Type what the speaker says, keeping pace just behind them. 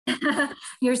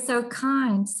You're so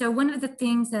kind. So one of the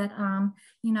things that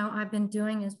I've been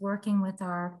doing is working with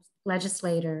our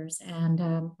legislators and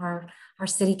our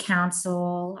city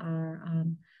council,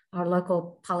 our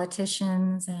local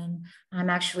politicians, and I'm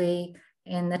actually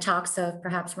in the talks of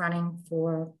perhaps running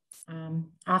for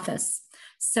office.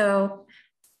 So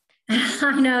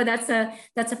I know that's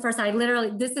a first. I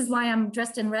literally, this is why I'm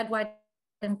dressed in red, white,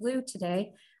 and blue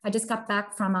today. I just got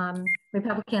back from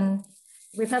Republican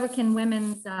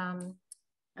women's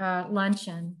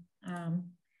luncheon.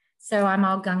 So I'm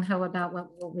all gung ho about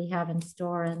what we have in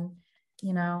store. And,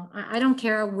 I don't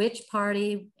care which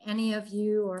party any of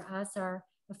you or us are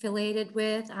affiliated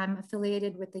with. I'm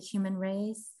affiliated with the human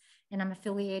race, and I'm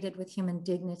affiliated with human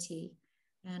dignity.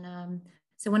 And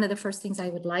so one of the first things I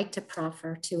would like to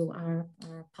proffer to our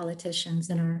politicians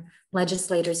and our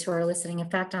legislators who are listening, in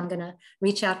fact, I'm going to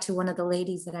reach out to one of the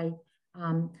ladies that I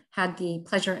had the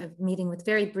pleasure of meeting with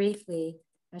very briefly.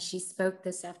 She spoke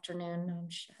this afternoon.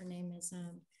 Her name is,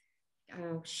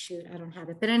 oh shoot, I don't have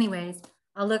it. But anyways,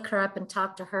 I'll look her up and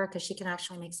talk to her because she can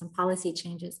actually make some policy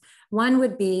changes. One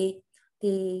would be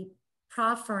the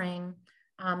proffering,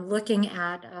 looking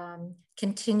at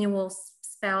continual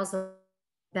spousal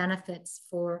benefits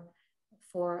for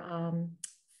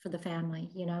the family,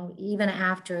 even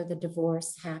after the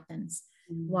divorce happens.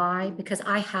 Why? Because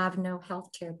I have no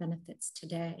health care benefits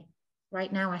today.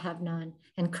 Right now, I have none.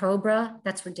 And COBRA,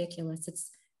 that's ridiculous. It's,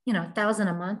 $1,000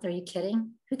 a month. Are you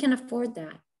kidding? Who can afford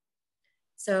that?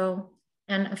 So,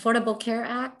 and Affordable Care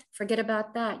Act, forget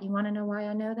about that. You want to know why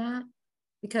I know that?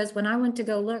 Because when I went to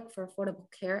go look for Affordable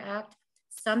Care Act,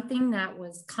 something that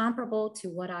was comparable to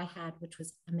what I had, which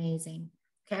was amazing.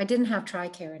 Okay, I didn't have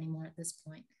TRICARE anymore at this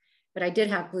point, but I did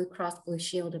have Blue Cross Blue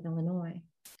Shield of Illinois.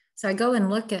 So I go and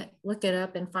look it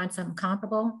up and find something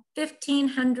comparable,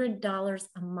 $1,500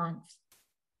 a month.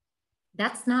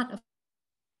 That's not a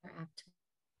fair act.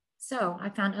 So I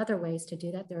found other ways to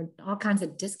do that. There are all kinds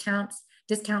of discount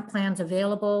plans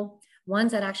available,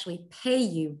 ones that actually pay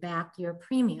you back your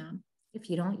premium if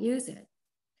you don't use it.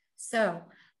 So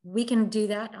we can do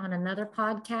that on another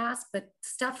podcast, but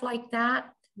stuff like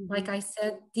that, like I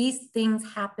said, these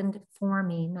things happened for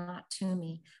me, not to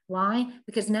me. Why?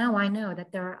 Because now I know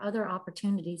that there are other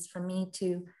opportunities for me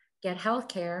to get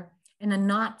healthcare in a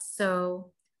not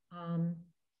so,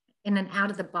 in an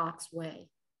out of the box way.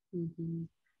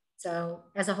 So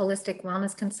as a holistic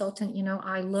wellness consultant,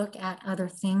 I look at other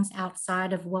things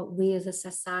outside of what we as a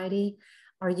society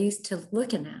are used to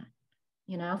looking at.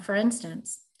 For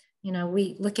instance,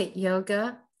 we look at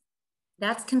yoga.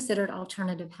 That's considered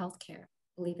alternative healthcare,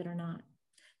 believe it or not.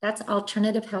 That's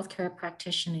alternative healthcare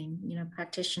practitioners.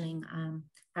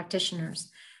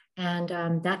 And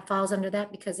that falls under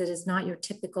that because it is not your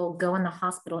typical go in the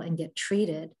hospital and get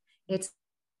treated. It's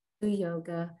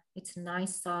yoga. It's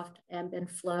nice, soft ebb and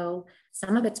flow.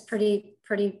 Some of it's pretty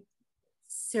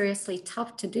seriously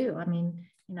tough to do. I mean,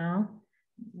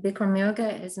 Bikram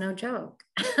yoga is no joke.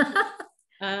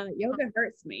 Yoga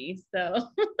hurts me, so.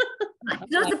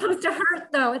 It's not supposed to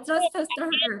hurt, though. It's not supposed to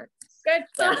hurt. Good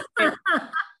stuff.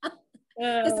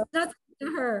 It's not supposed to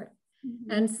hurt.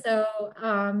 And so,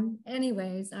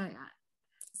 anyways,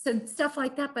 so stuff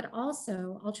like that, but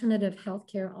also alternative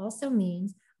healthcare also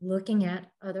means looking at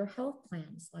other health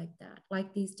plans like that,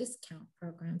 like these discount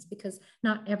programs, because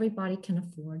not everybody can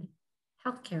afford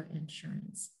healthcare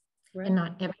insurance. Right. And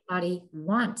not everybody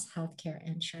wants healthcare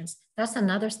insurance. That's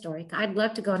another story. I'd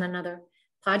love to go on another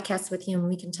podcast with you and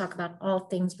we can talk about all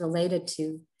things related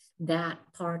to that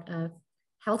part of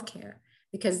healthcare,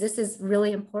 because this is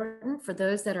really important for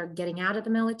those that are getting out of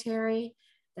the military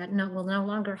that will no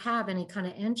longer have any kind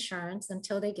of insurance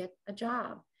until they get a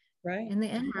job. Right. In the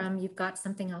interim, you've got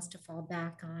something else to fall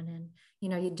back on. And,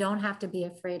 you don't have to be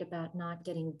afraid about not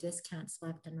getting discounts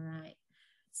left and right.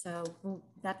 So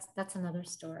that's another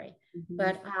story.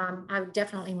 But I would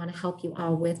definitely want to help you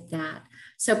all with that.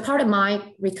 So part of my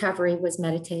recovery was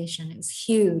meditation. It was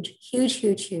huge, huge,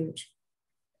 huge, huge.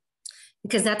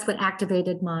 Because that's what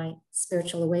activated my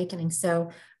spiritual awakening. So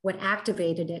what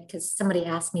activated it, because somebody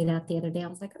asked me that the other day, I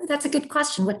was like, oh, that's a good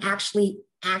question. What actually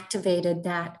activated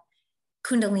that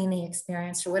Kundalini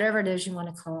experience, or whatever it is you want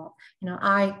to call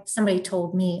it? Somebody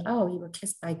told me, oh, you were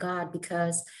kissed by God,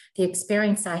 because the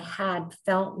experience I had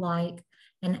felt like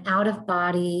an out of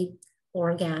body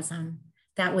orgasm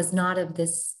that was not of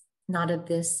this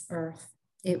earth.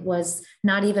 It was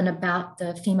not even about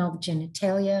the female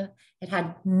genitalia. It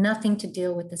had nothing to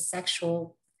do with the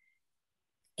sexual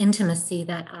intimacy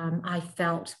that I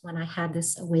felt when I had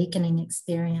this awakening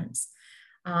experience.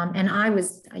 And I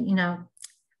was,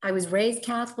 I was raised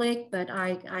Catholic, but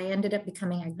I ended up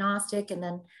becoming agnostic. And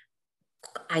then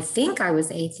I think I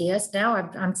was atheist. Now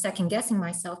I'm second guessing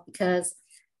myself because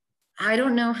I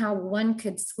don't know how one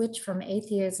could switch from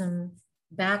atheism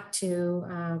back to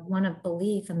one of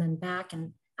belief and then back.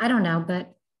 And I don't know,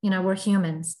 but we're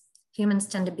humans. Humans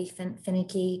tend to be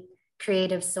finicky,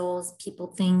 creative souls, people,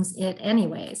 things, it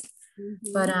anyways.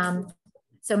 But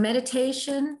so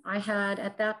meditation, I had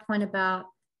at that point about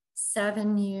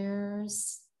 7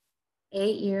 years,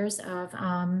 8 years of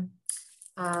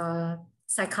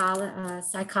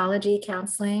psychology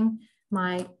counseling.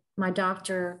 My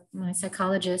doctor, my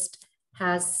psychologist,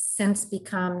 has since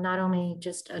become not only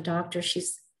just a doctor,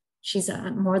 she's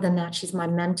more than that. She's my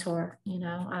mentor. We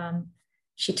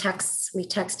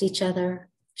text each other.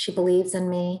 She believes in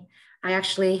me. I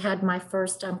actually had my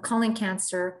first colon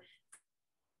cancer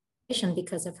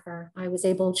because of her.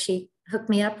 She hooked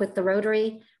me up with the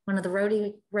Rotary, one of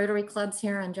the Rotary clubs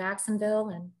here in Jacksonville.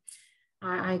 And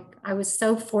I was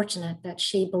so fortunate that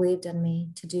she believed in me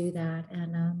to do that.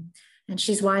 And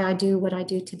she's why I do what I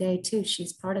do today too.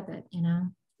 She's part of it,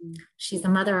 She's the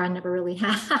mother I never really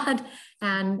had.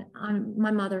 And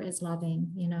my mother is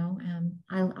loving, and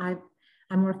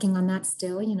I'm working on that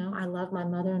still. I love my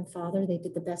mother and father. They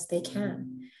did the best they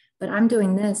can. But I'm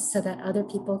doing this so that other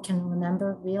people can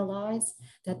realize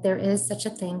that there is such a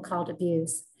thing called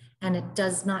abuse. And it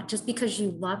does not, just because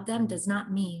you love them does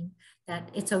not mean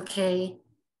that it's okay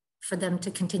for them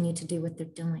to continue to do what they're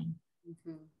doing.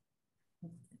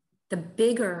 The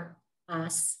bigger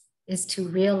us is to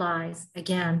realize,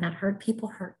 again, that hurt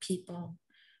people.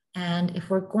 And if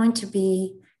we're going to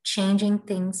be changing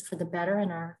things for the better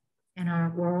in our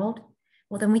world,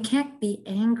 well, then we can't be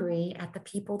angry at the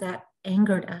people that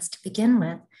angered us to begin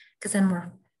with, because then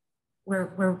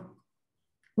we're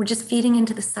just feeding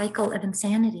into the cycle of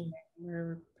insanity.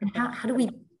 And how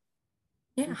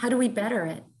do we better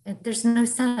it? There's no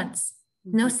sense,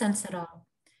 no sense at all.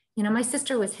 My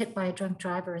sister was hit by a drunk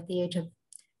driver at the age of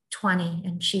 20,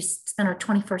 and she spent her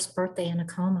 21st birthday in a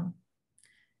coma.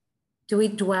 Do we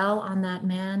dwell on that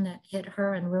man that hit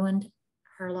her and ruined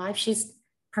her life? She's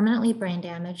permanently brain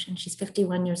damaged, and she's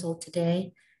 51 years old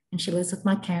today, and she lives with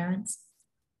my parents.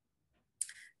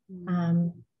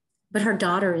 But her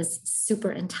daughter is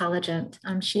super intelligent.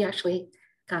 She actually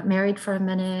got married for a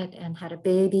minute and had a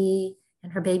baby,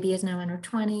 and her baby is now in her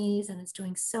 20s and is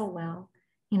doing so well.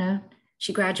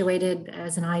 She graduated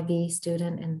as an IB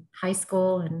student in high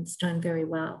school and is doing very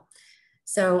well.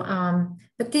 So,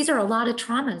 but these are a lot of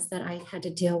traumas that I had to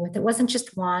deal with. It wasn't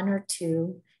just one or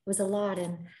two, it was a lot.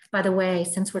 And by the way,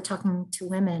 since we're talking to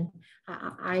women,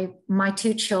 my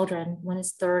two children, one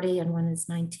is 30 and one is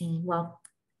 19. Well,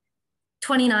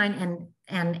 29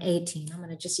 and 18. I'm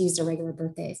going to just use the regular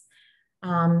birthdays.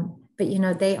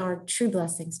 But, they are true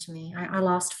blessings to me. I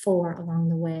lost 4 along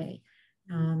the way.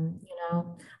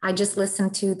 I just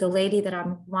listened to the lady that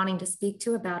I'm wanting to speak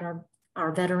to about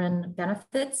our veteran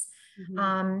benefits.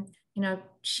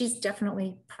 She's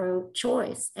definitely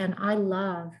pro-choice, and I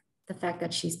love the fact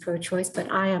that she's pro-choice, but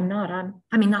I am not.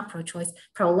 Not pro-choice,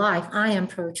 pro-life. I am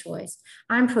pro-choice.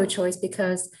 I'm pro-choice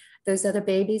because those other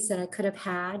babies that I could have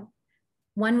had,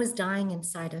 one was dying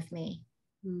inside of me.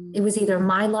 It was either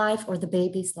my life or the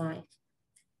baby's life.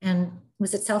 And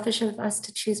was it selfish of us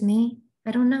to choose me?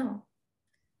 I don't know.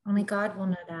 Only God will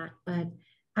know that. But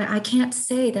I can't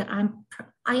say that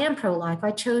I am pro-life.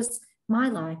 I chose my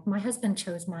life. My husband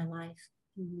chose my life,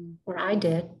 or I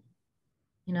did.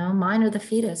 Mine are the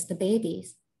fetus, the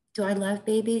babies. Do I love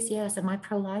babies? Yes. Am I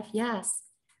pro-life? Yes.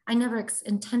 I never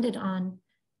intended on,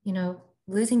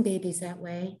 losing babies that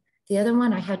way. The other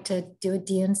one, I had to do a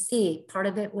D&C. Part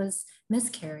of it was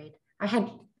miscarried. I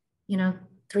had,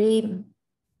 3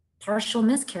 partial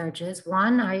miscarriages.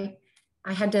 One, I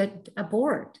had to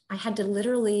abort. I had to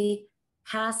literally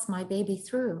pass my baby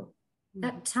through.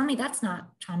 Tell me that's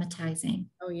not traumatizing.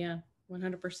 Oh yeah,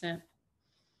 100%.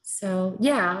 So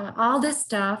yeah, all this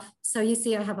stuff. So you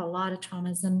see, I have a lot of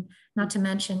traumas, and not to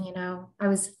mention, I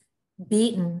was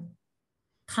beaten,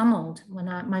 pummeled when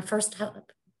my first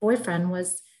boyfriend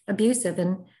was abusive.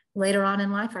 And later on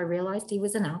in life, I realized he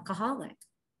was an alcoholic.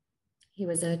 He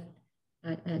was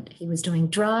he was doing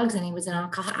drugs, and he was an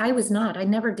alcoholic. I was not. I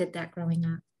never did that growing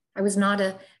up. I was not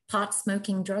a pot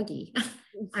smoking druggie.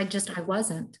 I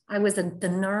wasn't. I was the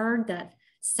nerd that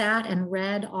sat and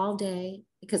read all day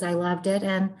because I loved it.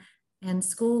 And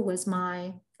school was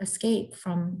my escape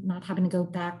from not having to go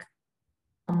back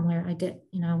where I did,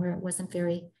 where it wasn't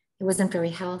very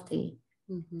healthy.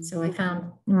 So I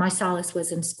found my solace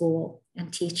was in school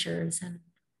and teachers and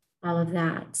all of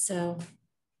that. So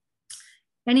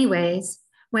anyways,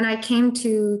 when I came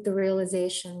to the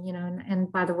realization,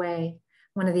 and by the way,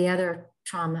 one of the other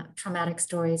traumatic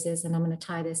stories is, and I'm going to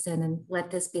tie this in and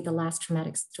let this be the last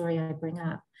traumatic story I bring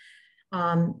up.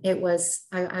 I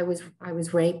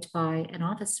was raped by an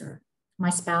officer. My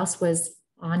spouse was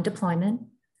on deployment.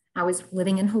 I was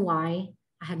living in Hawaii.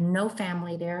 I had no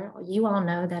family there. You all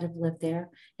know that have lived there.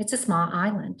 It's a small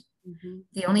island. Mm-hmm.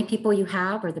 The only people you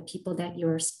have are the people that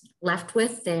you're left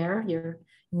with there, your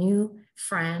new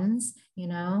friends, you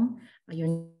know,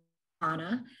 your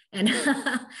Anna, and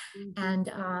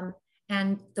mm-hmm.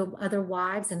 And the other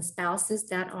wives and spouses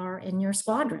that are in your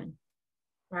squadron,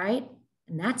 right?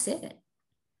 And that's it,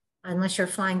 unless you're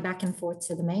flying back and forth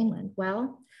to the mainland.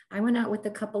 Well, I went out with a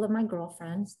couple of my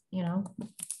girlfriends, you know,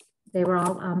 they were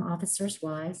all officers'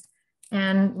 wives,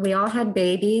 and we all had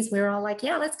babies. We were all like,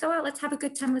 yeah, let's go out. Let's have a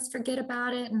good time. Let's forget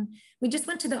about it. And we just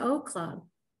went to the O Club,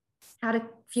 had a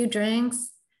few drinks,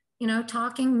 you know,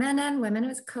 talking, men and women. It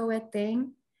was a co-ed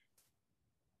thing.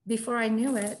 Before I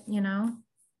knew it, you know,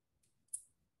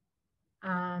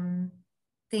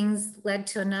 things led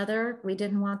to another. We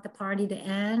didn't want the party to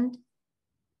end.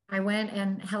 I went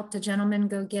and helped a gentleman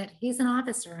go get, he's an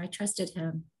officer. I trusted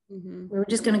him. Mm-hmm. We were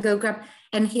just going to go grab,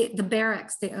 and the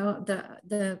barracks,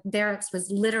 the barracks was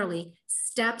literally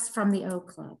steps from the O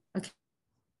Club, okay,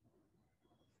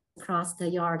 across the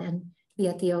yard and be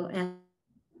at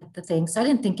the thing. So I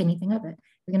didn't think anything of it.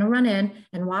 We're going to run in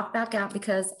and walk back out,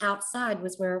 because outside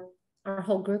was where our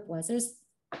whole group was. There's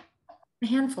a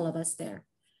handful of us there.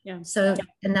 Yeah. So,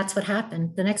 and that's what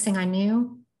happened. The next thing I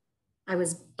knew, I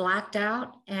was blacked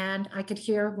out, and I could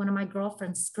hear one of my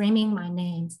girlfriends screaming my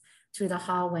names through the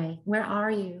hallway. Where are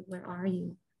you? Where are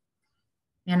you?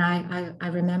 And I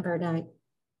remembered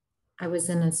I was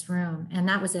in this room, and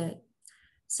that was it.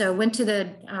 So went to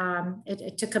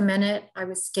it took a minute. I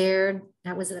was scared.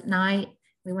 That was at night.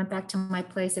 We went back to my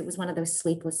place. It was one of those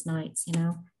sleepless nights, you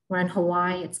know. We're in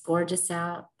Hawaii. It's gorgeous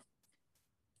out.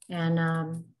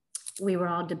 And we were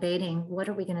all debating, what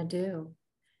are we going to do?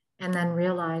 And then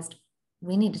realized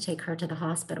we need to take her to the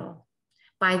hospital.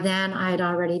 By then, I'd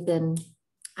already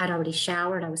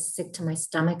showered. I was sick to my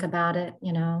stomach about it,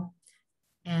 you know.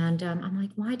 And I'm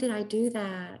like, why did I do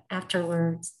that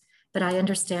afterwards? But I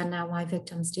understand now why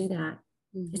victims do that.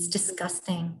 Mm-hmm. It's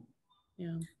disgusting.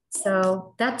 Yeah.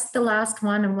 So that's the last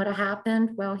one. And what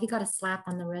happened? Well, he got a slap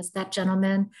on the wrist. That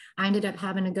gentleman, I ended up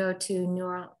having to go to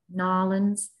New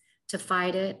Orleans to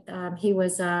fight it. He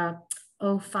was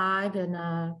 05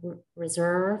 in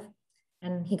reserve,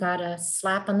 and he got a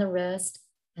slap on the wrist,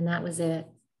 and that was it.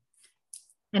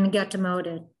 And he got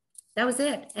demoted. That was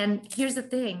it. And here's the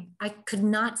thing. I could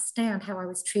not stand how I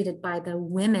was treated by the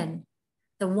women,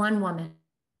 the one woman,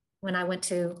 when I went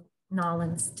to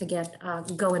Nolans to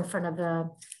go in front of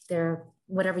their,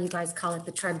 whatever you guys call it,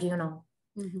 the tribunal,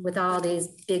 mm-hmm. with all these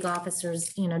big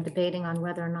officers, you know, debating on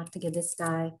whether or not to give this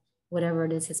guy whatever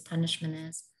it is his punishment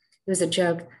is. It was a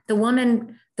joke. The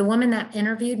woman that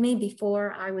interviewed me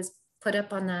before I was put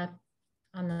up on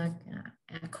the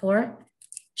court,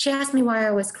 she asked me why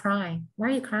I was crying. Why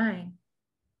are you crying?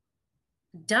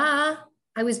 Duh,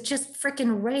 I was just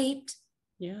freaking raped.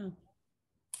 Yeah.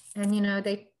 And, you know,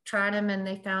 they tried him and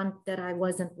they found that I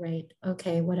wasn't raped.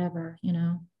 Okay, whatever, you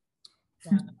know.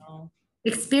 Wow.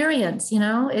 Experience, you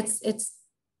know, it's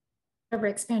whatever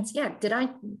experience. Yeah,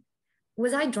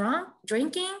 was I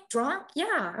drinking?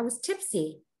 Yeah, I was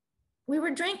tipsy. We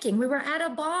were drinking. We were at a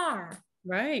bar.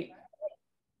 Right.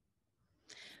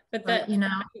 But you know,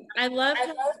 I love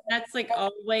how that's like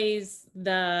always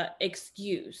the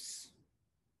excuse.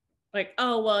 Like,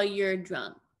 oh, well, you're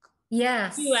drunk.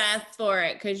 Yes. You asked for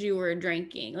it because you were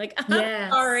drinking. Like,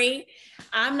 I'm sorry.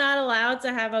 I'm not allowed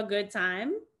to have a good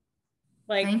time.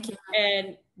 Like, thank you.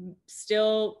 And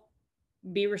still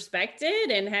be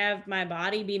respected and have my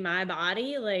body be my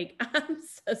body. Like, I'm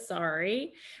so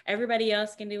sorry. Everybody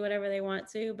else can do whatever they want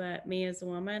to, but me as a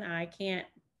woman, I can't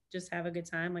just have a good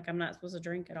time. Like, I'm not supposed to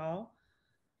drink at all.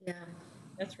 Yeah.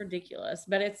 That's ridiculous.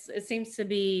 But it seems to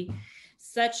be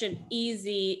such an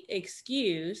easy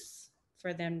excuse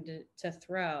for them to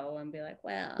throw and be like,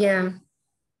 well.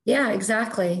 Yeah,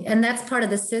 exactly. And that's part of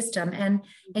the system. And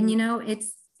you know,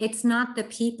 it's not the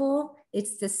people,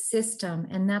 it's the system.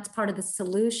 And that's part of the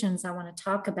solutions I want to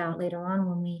talk about later on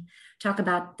when we talk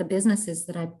about the businesses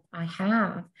that I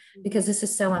have, because this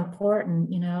is so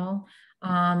important, you know.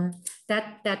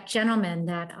 That gentleman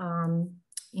that,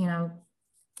 you know,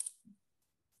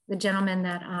 the gentleman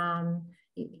that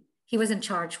he wasn't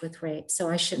charged with rape, so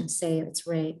I shouldn't say it's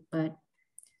rape, but,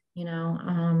 you know,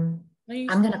 I'm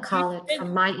going to call it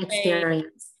from my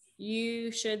experience.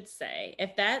 You should say,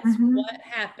 if that's what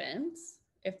happens,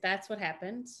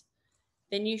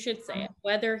 then you should say it,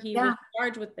 whether he was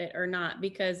charged with it or not,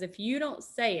 because if you don't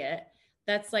say it,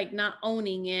 that's like not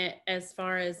owning it, as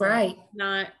far as right. like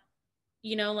not,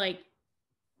 you know, like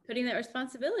putting that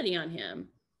responsibility on him.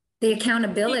 The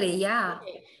accountability, yeah.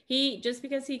 He, just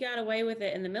because he got away with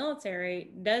it in the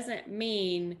military doesn't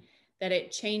mean that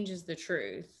it changes the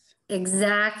truth.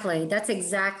 Exactly. That's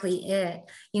exactly it.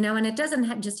 You know, and it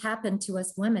doesn't just happen to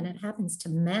us women, it happens to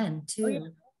men too. Oh, yeah.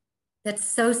 That's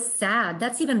so sad.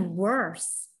 That's even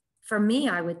worse for me,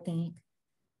 I would think.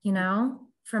 You know,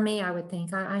 for me, I would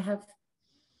think. I have,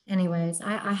 anyways,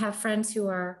 I have friends who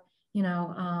are, you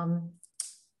know,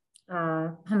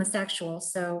 homosexual.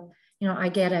 So, you know, I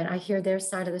get it. I hear their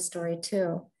side of the story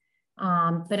too.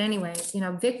 But anyways, you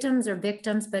know, victims are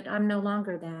victims, but I'm no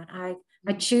longer that.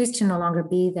 I choose to no longer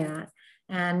be that.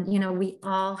 And, you know, we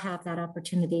all have that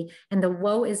opportunity. And the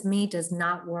woe is me does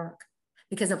not work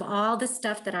because of all the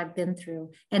stuff that I've been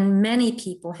through. And many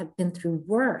people have been through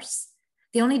worse.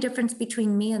 The only difference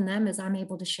between me and them is I'm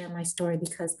able to share my story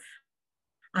because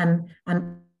I'm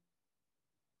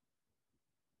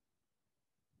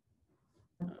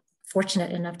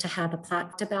fortunate enough to have a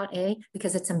plot about A,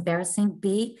 because it's embarrassing,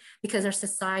 B, because our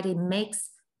society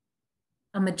makes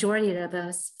a majority of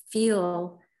us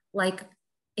feel like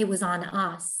it was on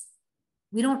us.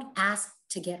 We don't ask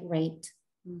to get raped.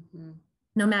 Mm-hmm.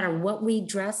 No matter what we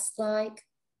dress like,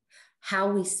 how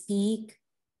we speak,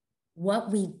 what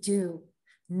we do,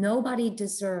 nobody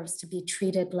deserves to be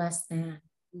treated less than.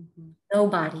 Mm-hmm.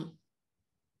 Nobody.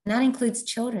 And that includes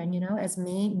children, you know, as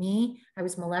me, I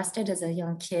was molested as a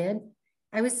young kid.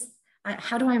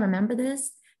 How do I remember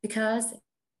this? Because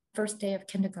first day of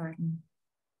kindergarten,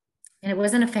 and it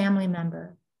wasn't a family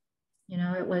member, you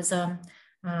know, it was a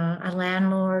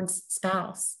landlord's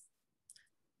spouse.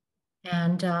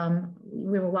 And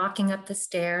we were walking up the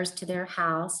stairs to their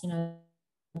house, you know,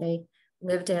 they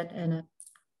lived in a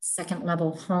second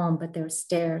level home, but there were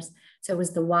stairs. So it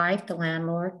was the wife, the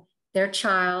landlord, their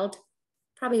child,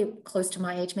 probably close to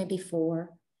my age, maybe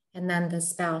 4, and then the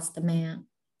spouse, the man.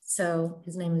 So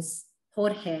his name was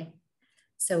Jorge.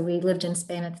 So we lived in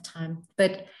Spain at the time.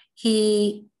 But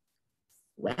he,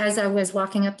 as I was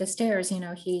walking up the stairs, you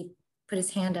know, he put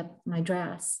his hand up my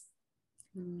dress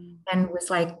and was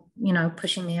like, you know,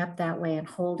 pushing me up that way and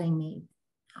holding me.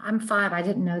 I'm 5. I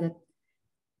didn't know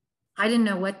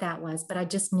what that was, but I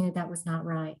just knew that was not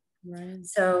right. Right.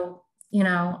 So, you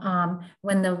know,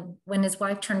 when his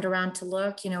wife turned around to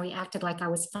look, you know, he acted like I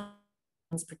was fine,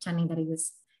 pretending that he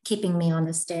was keeping me on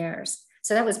the stairs.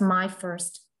 So that was my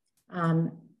first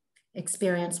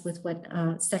experience with what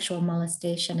sexual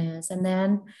molestation is. And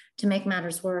then to make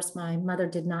matters worse, my mother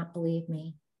did not believe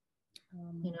me,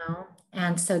 you know,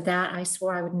 and so that I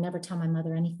swore I would never tell my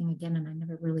mother anything again, and I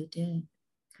never really did.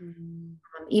 Mm-hmm.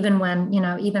 Even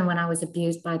when I was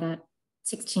abused by that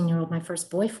 16-year-old, my first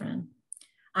boyfriend,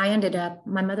 my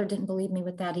mother didn't believe me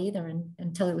with that either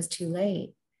until it was too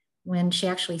late, when she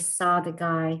actually saw the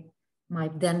guy, my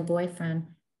then boyfriend,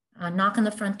 knock on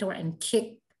the front door and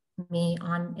kick me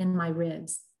in my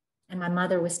ribs. And my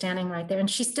mother was standing right there, and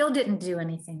she still didn't do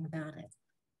anything about it.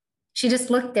 She just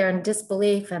looked there in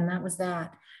disbelief, and that was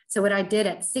that. So what I did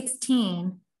at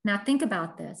 16, now think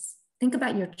about this. Think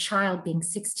about your child being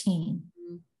 16,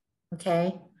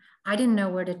 okay? I didn't know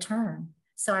where to turn.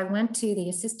 So I went to the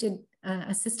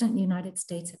Assistant United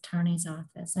States Attorney's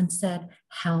Office and said,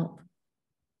 help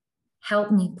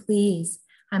me, please.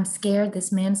 I'm scared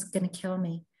this man's gonna kill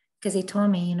me. Because he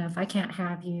told me, you know, if I can't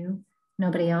have you,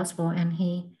 nobody else will. And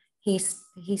he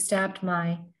stabbed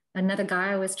another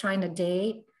guy I was trying to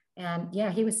date. And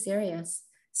yeah, he was serious.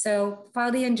 So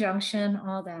file the injunction,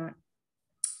 all that.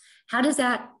 How does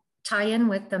that tie in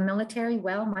with the military?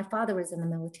 Well, my father was in the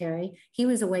military. He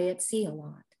was away at sea a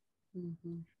lot.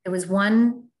 Mm-hmm. There was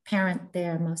one parent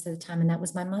there most of the time, and that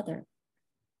was my mother.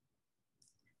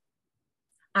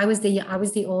 I was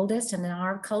the oldest, and in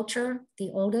our culture, the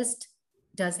oldest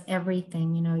does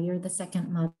everything. You know, you're the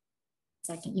second mother.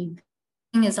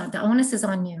 The onus is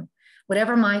on you.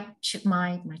 Whatever my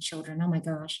children, oh my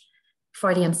gosh,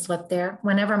 Freudian slip there.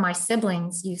 Whenever my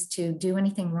siblings used to do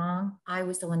anything wrong, I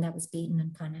was the one that was beaten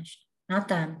and punished, not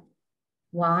them.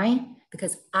 Why?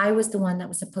 Because I was the one that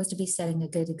was supposed to be setting a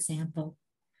good example.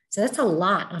 So that's a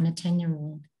lot on a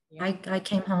 10-year-old. Yeah. I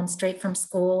came home straight from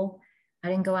school. I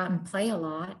didn't go out and play a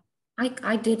lot.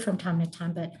 I did from time to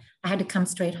time, but I had to come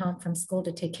straight home from school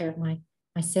to take care of my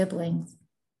siblings.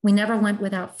 We never went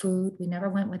without food. We never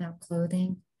went without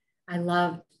clothing. I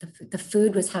loved the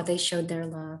food was how they showed their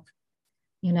love.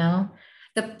 You know,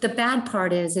 the bad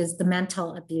part is the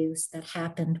mental abuse that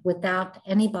happened without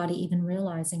anybody even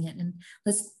realizing it. And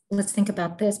let's think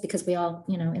about this, because we all,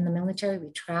 you know, in the military,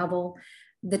 we travel,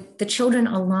 the children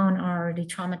alone are already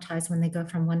traumatized when they go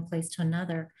from one place to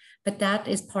another, but that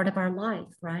is part of our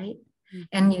life, right? Mm-hmm.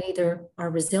 And you either are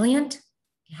resilient,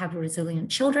 you have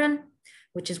resilient children,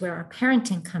 which is where our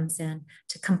parenting comes in,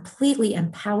 to completely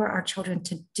empower our children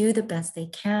to do the best they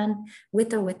can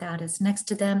with or without us next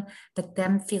to them, but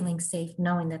them feeling safe,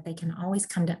 knowing that they can always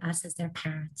come to us as their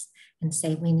parents and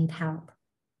say, we need help.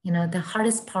 You know, the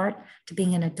hardest part to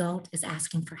being an adult is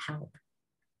asking for help.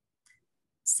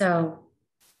 So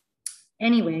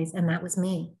anyways, and that was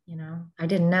me, you know, I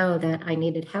didn't know that I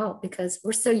needed help because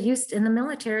we're so used in the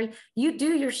military, you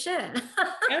do your shit.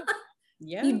 Yeah.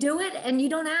 Yeah. You do it and you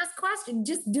don't ask questions,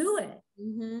 just do it.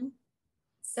 Mm-hmm.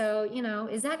 So, you know,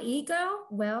 is that ego?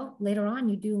 Well, later on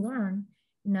you do learn.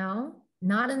 No,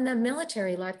 not in the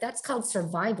military life. That's called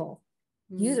survival.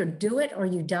 Mm-hmm. You either do it or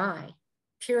you die,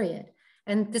 period.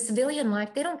 And the civilian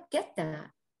life, they don't get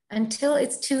that until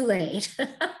it's too late.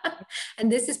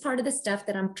 And this is part of the stuff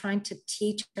that I'm trying to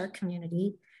teach our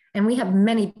community. And we have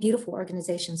many beautiful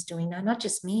organizations doing that, not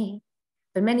just me,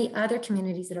 but many other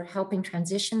communities that are helping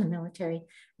transition the military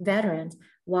veterans.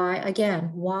 Why,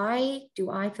 again, why do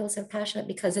I feel so passionate?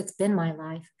 Because it's been my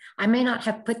life. I may not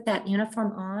have put that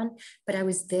uniform on, but I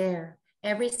was there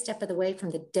every step of the way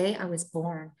from the day I was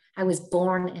born. I was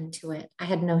born into it. I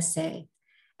had no say.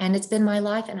 And it's been my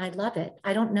life and I love it.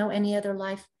 I don't know any other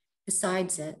life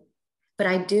besides it. But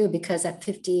I do, because at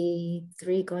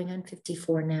 53, going on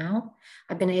 54 now,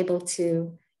 I've been able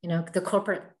to, you know, the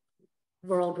corporate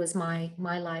world was my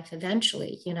life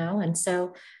eventually, you know, and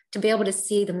so to be able to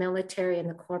see the military and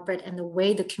the corporate and the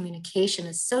way the communication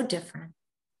is so different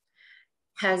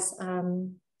has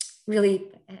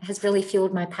really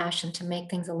fueled my passion to make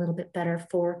things a little bit better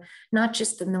for not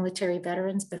just the military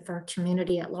veterans, but for our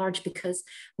community at large. Because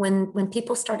when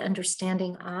people start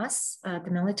understanding us, the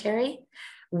military,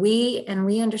 we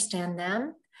understand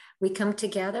them, we come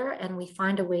together and we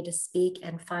find a way to speak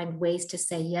and find ways to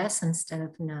say yes instead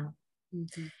of no.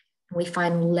 Mm-hmm. We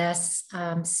find less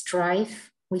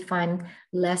strife. We find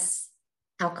less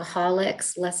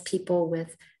alcoholics, less people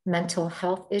with mental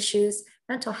health issues.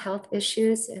 Mental health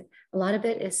issues, a lot of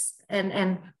it is,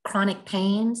 and chronic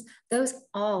pains, those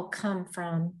all come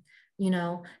from, you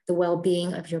know, the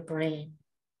well-being of your brain.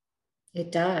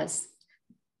 It does,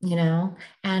 you know,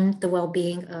 and the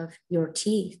well-being of your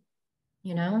teeth,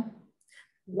 you know.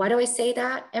 Why do I say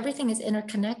that? Everything is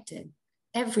interconnected.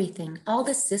 Everything, all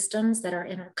the systems that are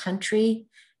in our country,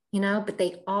 you know, but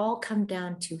they all come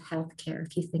down to healthcare,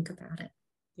 if you think about it.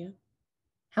 Yeah.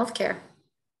 Healthcare.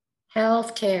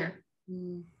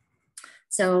 Mm.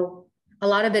 So a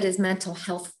lot of it is mental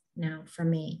health now for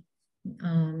me.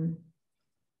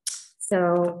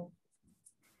 So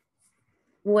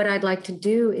what I'd like to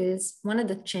do is, one of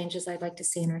the changes I'd like to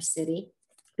see in our city,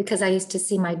 because I used to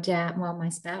see my dad, well, my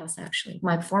spouse, actually,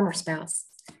 my former spouse,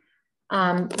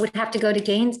 would have to go to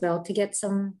Gainesville to get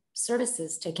some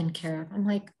services taken care of. I'm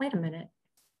like, wait a minute.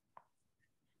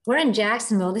 We're in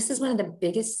Jacksonville. This is one of the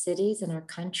biggest cities in our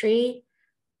country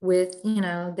with, you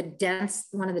know,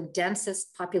 one of the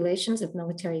densest populations of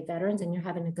military veterans, and you're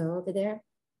having to go over there.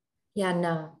 Yeah,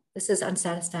 no, this is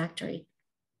unsatisfactory.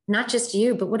 Not just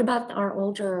you, but what about our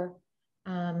older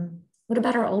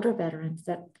veterans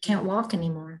that can't walk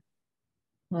anymore?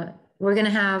 What, we're going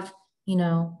to have, you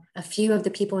know, a few of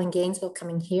the people in Gainesville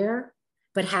coming here,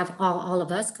 but have all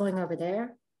of us going over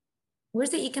there? Where's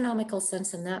the economical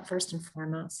sense in that, first and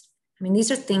foremost? I mean,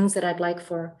 these are things that I'd like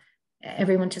for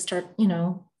everyone to start, you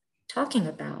know, talking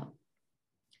about.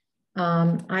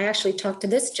 I actually talked to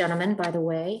this gentleman, by the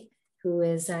way, who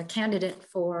is a candidate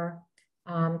for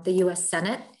the US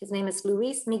Senate. His name is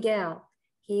Luis Miguel.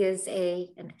 He is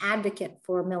an advocate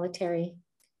for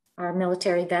our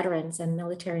military veterans and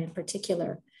military in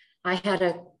particular. I had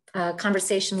a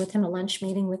conversation with him, a lunch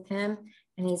meeting with him,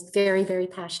 and he's very, very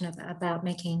passionate about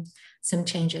making some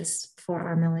changes for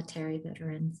our military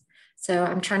veterans. So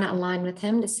I'm trying to align with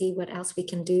him to see what else we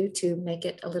can do to make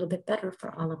it a little bit better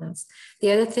for all of us.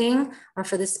 The other thing are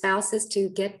for the spouses to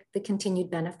get the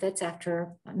continued benefits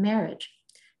after marriage.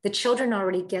 The children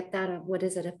already get that, what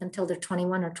is it, up until they're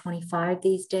 21 or 25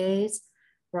 these days,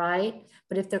 right?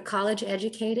 But if they're college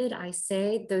educated, I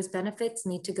say those benefits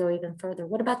need to go even further.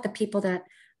 What about the people that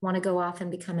want to go off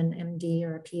and become an MD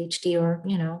or a PhD or,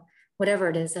 you know, whatever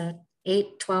it is, a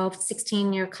 8, 12,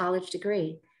 16-year college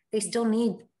degree? They still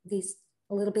need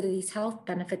a little bit of these health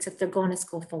benefits if they're going to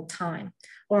school full time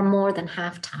or more than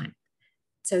half time.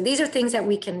 So these are things that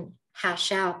we can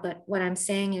hash out, but what I'm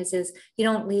saying is you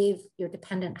don't leave your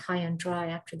dependent high and dry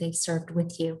after they've served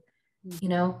with you. You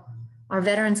know, our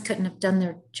veterans couldn't have done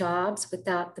their jobs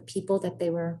without the people that they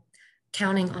were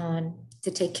counting on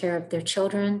to take care of their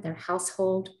children, their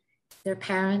household, their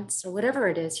parents, or whatever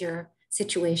it is your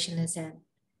situation is in.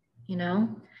 You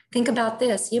know, think about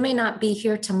this. You may not be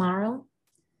here tomorrow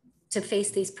to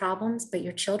face these problems, but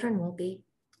your children will be.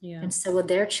 Yeah. And so will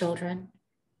their children,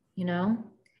 you know?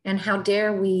 And how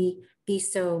dare we be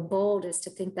so bold as to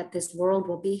think that this world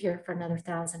will be here for another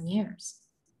 1,000 years?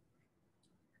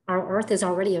 Our earth is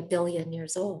already 1 billion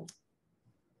years old.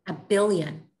 1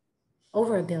 billion,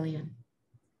 over 1 billion.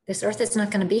 This earth is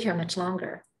not going to be here much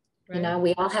longer. Right. You know,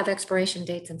 we all have expiration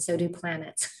dates, and so do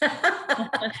planets.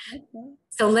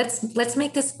 So let's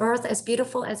make this earth as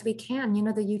beautiful as we can. You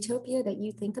know, the utopia that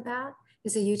you think about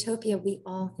is a utopia we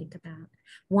all think about.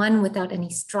 One without any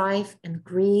strife and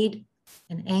greed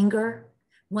and anger.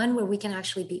 One where we can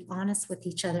actually be honest with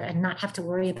each other and not have to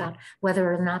worry about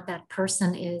whether or not that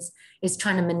person is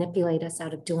trying to manipulate us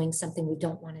out of doing something we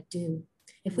don't want to do.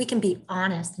 If we can be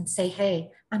honest and say,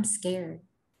 hey, I'm scared.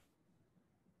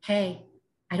 Hey,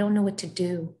 I don't know what to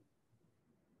do.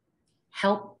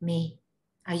 Help me.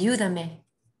 Ayúdame.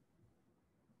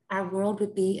 Our world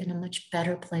would be in a much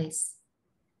better place.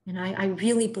 And I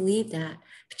really believe that.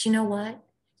 But you know what?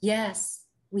 Yes,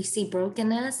 we see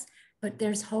brokenness, but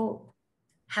there's hope.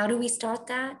 How do we start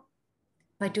that?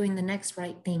 By doing the next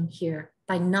right thing here,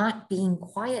 by not being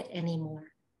quiet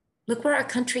anymore. Look where our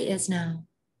country is now.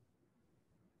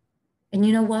 And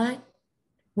you know what?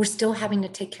 We're still having to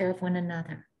take care of one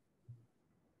another.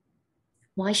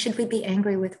 Why should we be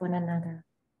angry with one another?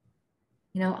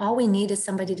 You know, all we need is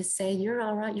somebody to say, you're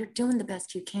all right. You're doing the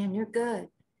best you can. You're good.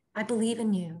 I believe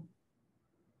in you.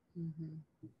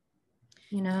 Mm-hmm.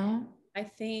 You know? I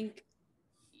think,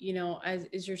 you know,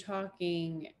 as you're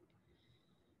talking,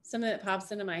 something that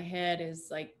pops into my head is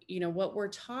like, you know, what we're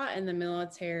taught in the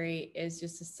military is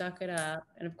just to suck it up.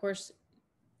 And of course,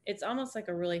 it's almost like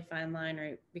a really fine line,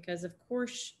 right? Because of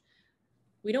course,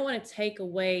 we don't want to take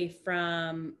away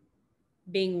from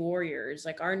being warriors.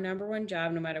 Like our number one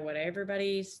job, no matter what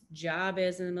everybody's job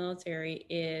is in the military,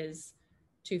 is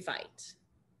to fight,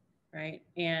 right?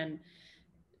 And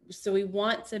so we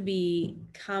want to be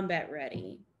combat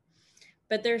ready.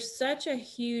 But there's such a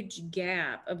huge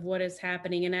gap of what is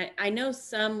happening. And I know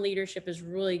some leadership is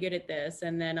really good at this,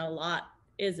 and then a lot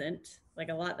isn't. Like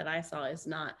a lot that I saw is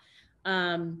not.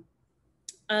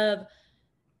 Of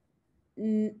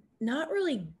not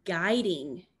really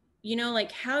guiding, you know,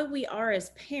 like how we are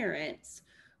as parents,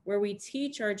 where we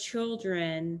teach our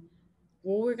children,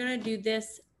 well, we're going to do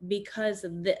this because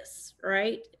of this,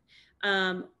 right?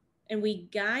 And we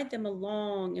guide them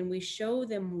along and we show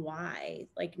them why,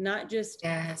 like not just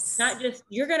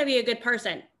you're going to be a good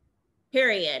person,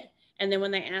 period. And then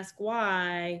when they ask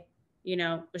why, you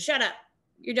know, well, shut up.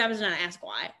 Your job is not to ask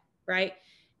why, right?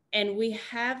 And we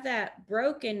have that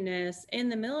brokenness in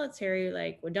the military,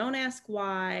 like, well, don't ask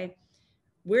why.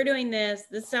 We're doing this.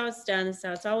 This is how it's done. This is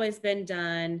how it's always been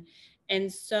done.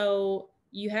 And so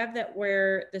you have that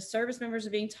where the service members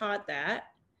are being taught that.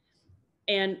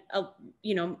 And,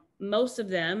 you know, most of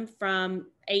them from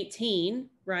 18,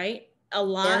 right? A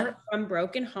lot from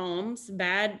broken homes,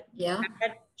 bad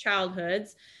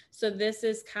childhoods. So this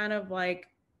is kind of like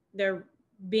they're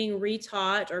being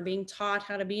retaught or being taught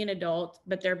how to be an adult,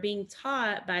 but they're being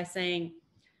taught by saying,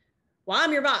 well,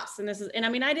 I'm your boss. And I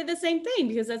mean, I did the same thing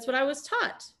because that's what I was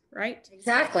taught. Right.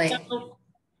 Exactly. So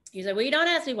you said, well, you don't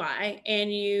ask me why.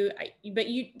 And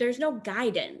there's no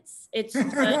guidance. It's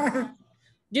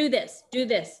do this, do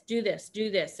this, do this, do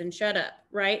this, and shut up.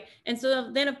 Right. And so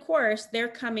then of course they're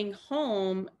coming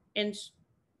home and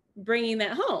bringing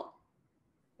that home,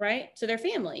 right, to their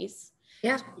families.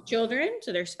 Yeah. To their children,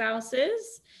 to their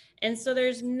spouses. And so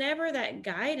there's never that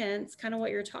guidance, kind of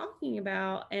what you're talking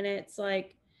about. And it's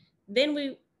like, then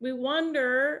we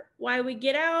wonder why we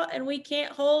get out and we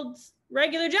can't hold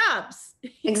regular jobs.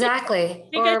 Exactly.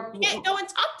 Because you can't go and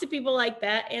talk to people like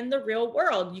that in the real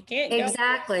world. You can't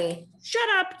exactly. Go, shut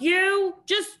up, you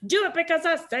just do it because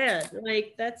I said.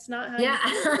 Like, that's not how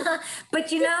you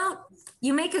But you know,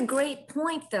 you make a great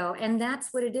point though. And that's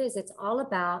what it is. It's all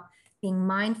about being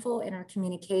mindful in our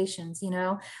communications. You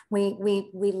know, we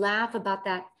laugh about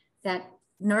that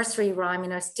nursery rhyme, you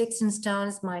know, sticks and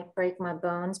stones might break my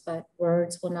bones, but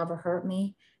words will never hurt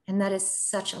me. And that is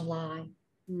such a lie.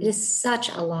 It is such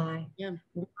a lie. Yeah.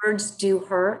 Words do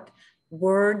hurt.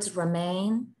 Words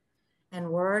remain. And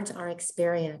words are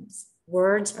experience.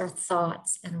 Words are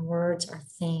thoughts and words are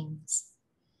things.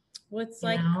 What's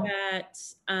like that?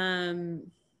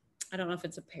 I don't know if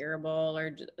it's a parable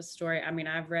or a story. I mean,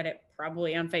 I've read it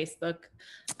probably on Facebook.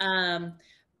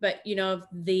 But you know,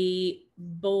 the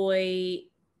boy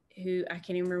who, I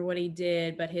can't even remember what he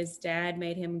did, but his dad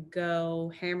made him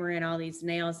go hammer in all these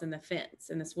nails in the fence,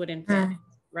 in this wooden fence,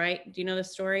 right? Do you know the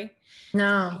story?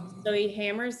 No. So he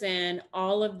hammers in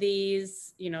all of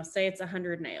these, you know, say it's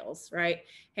 100 nails, right?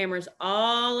 Hammers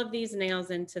all of these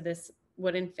nails into this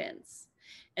wooden fence.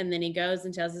 And then he goes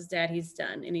and tells his dad he's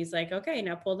done. And he's like, okay,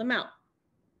 now pull them out.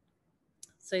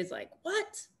 So he's like,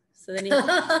 what? So then he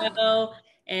go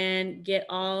and get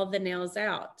all the nails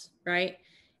out, right?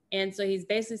 And so he's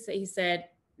basically, he said,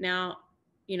 now,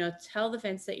 you know, tell the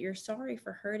fence that you're sorry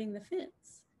for hurting the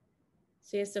fence.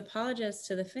 So he has to apologize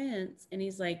to the fence. And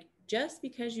he's like, just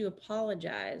because you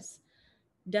apologize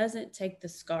doesn't take the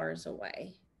scars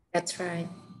away. That's right.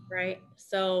 Right.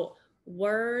 So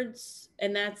words,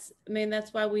 and that's, I mean,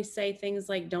 that's why we say things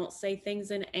like, don't say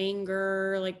things in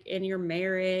anger, like in your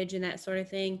marriage and that sort of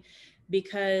thing,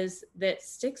 because that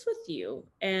sticks with you.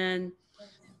 And,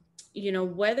 you know,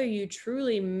 whether you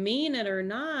truly mean it or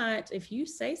not, if you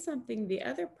say something, the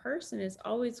other person is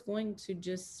always going to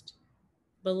just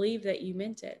believe that you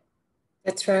meant it.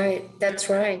 That's right. That's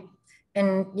right.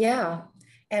 And yeah.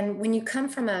 And when you come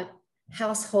from a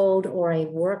household or a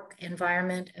work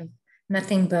environment of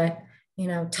nothing but, you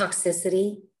know,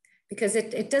 toxicity, because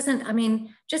it doesn't, I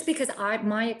mean, just because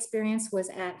my experience was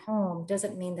at home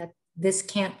doesn't mean that this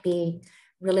can't be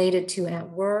related to at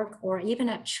work or even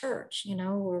at church, you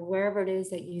know, or wherever it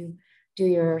is that you do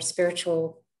your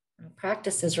spiritual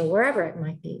practices or wherever it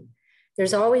might be.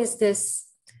 There's always this,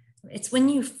 it's when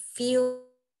you feel,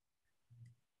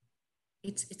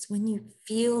 it's when you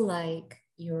feel like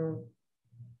you're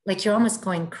almost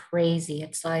going crazy.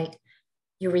 It's like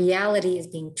your reality is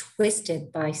being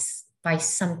twisted by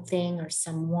something or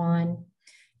someone.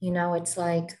 You know, it's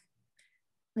like,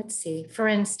 let's see, for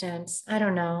instance, I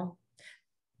don't know,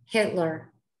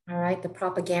 Hitler, all right, the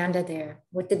propaganda there.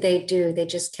 What did they do? They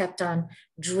just kept on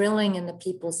drilling in the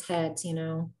people's heads, you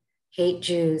know, hate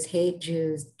Jews,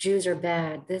 Jews are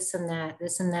bad, this and that,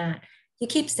 this and that. You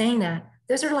keep saying that.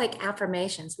 Those are like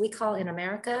affirmations. We call in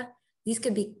America, these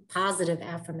could be positive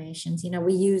affirmations. You know,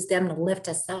 we use them to lift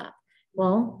us up.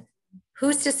 Well,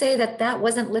 who's to say that that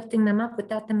wasn't lifting them up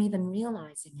without them even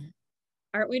realizing it?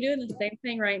 Aren't we doing the same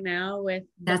thing right now with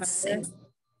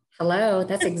hello,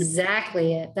 that's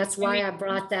exactly it. That's why I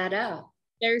brought that up.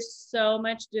 There's so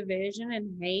much division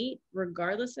and hate,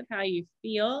 regardless of how you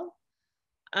feel.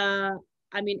 I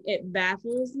mean, it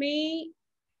baffles me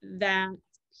that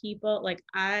people, like,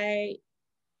 I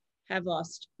have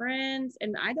lost friends,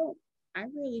 and I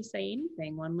really say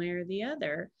anything one way or the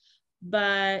other,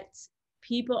 but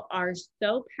people are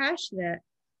so passionate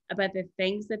about the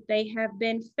things that they have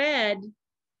been fed,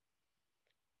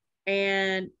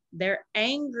 and they're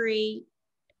angry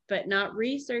but not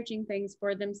researching things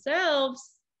for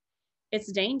themselves.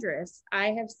 It's dangerous.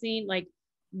 I have seen, like,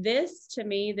 this, to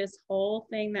me, this whole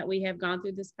thing that we have gone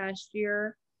through this past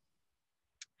year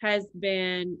has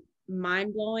been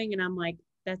mind-blowing, and I'm like,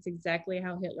 that's exactly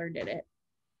how Hitler did it.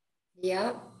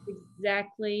 Yeah.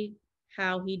 Exactly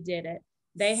how he did it.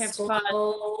 They have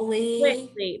slowly,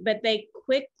 quickly, but they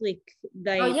quickly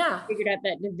figured out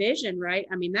that division, right?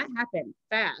 I mean, that happened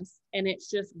fast, and it's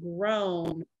just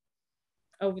grown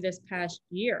over this past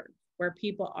year where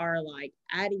people are like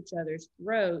at each other's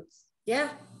throats. Yeah.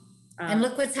 And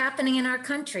look what's happening in our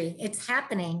country. It's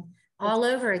happening all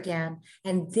over again.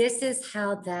 And this is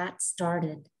how that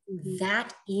started. Mm-hmm.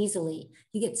 That easily.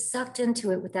 You get sucked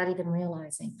into it without even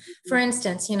realizing. Mm-hmm. For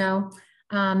instance, you know,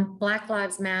 Black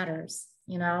Lives Matters,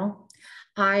 you know,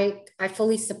 I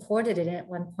fully supported it at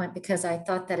one point because I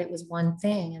thought that it was one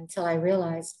thing until I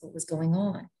realized what was going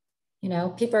on. You know,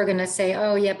 people are going to say,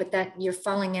 oh yeah, but that you're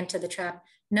falling into the trap.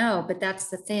 No, but that's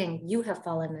the thing. You have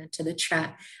fallen into the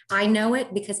trap. I know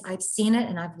it because I've seen it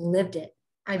and I've lived it.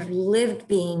 I've lived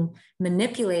being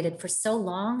manipulated for so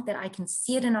long that I can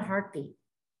see it in a heartbeat.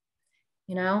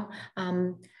 You know,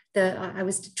 I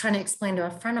was trying to explain to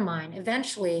a friend of mine,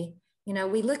 eventually, you know,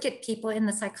 we look at people in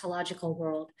the psychological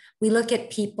world. We look at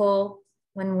people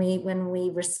when we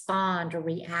respond or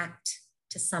react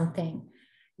to something.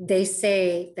 They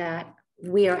say that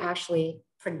we are actually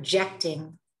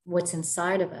projecting what's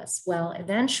inside of us. Well,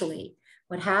 eventually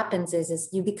what happens is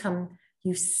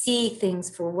you see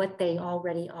things for what they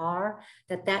already are,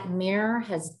 that mirror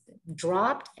has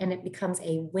dropped and it becomes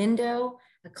a window,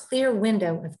 a clear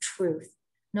window of truth.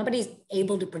 Nobody's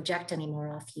able to project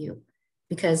anymore off you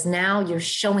because now you're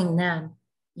showing them,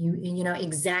 you know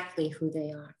exactly who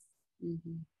they are.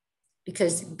 Mm-hmm.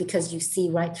 Because you see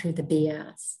right through the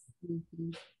BS.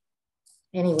 Mm-hmm.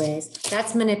 Anyways,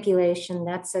 that's manipulation.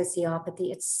 That's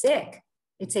sociopathy. It's sick.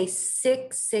 It's a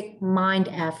sick mind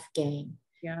F game.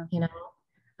 Yeah. You know,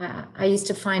 I used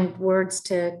to find words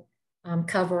to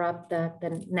cover up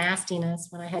the nastiness.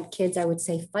 When I had kids, I would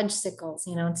say fudgesicles,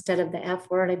 you know, instead of the F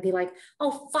word, I'd be like,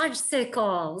 oh,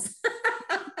 fudgesicles.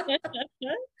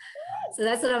 So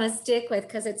that's what I'm gonna stick with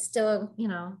because it's still, you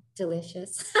know,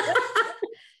 delicious.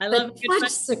 I love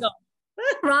fudgesicles.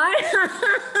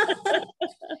 Right?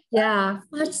 Yeah,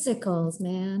 fudgesicles,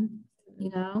 man. You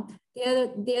know,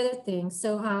 the other thing.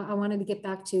 So I wanted to get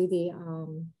back to the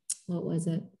what was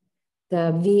it?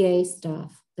 The VA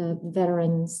stuff, the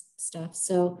veterans stuff.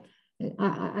 So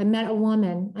I met a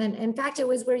woman, and in fact, it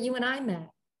was where you and I met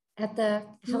at the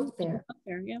health fair.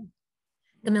 Yeah.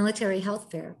 The military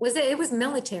health fair. Was it? It was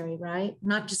military, right?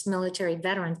 Not just military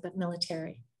veterans, but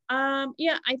military.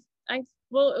 Yeah,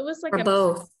 well, it was like a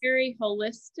both very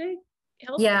holistic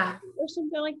health or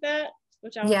something like that.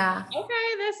 Which I was like,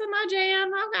 okay, this is my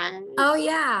jam. Okay. Oh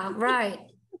yeah, right.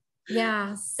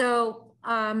 Yeah. So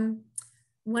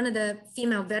one of the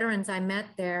female veterans I met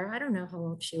there, I don't know how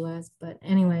old she was, but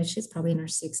anyway, she's probably in her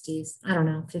 60s. I don't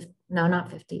know, no, not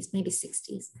 50s, maybe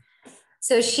 60s.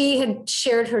 So she had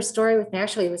shared her story with me.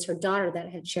 Actually, it was her daughter that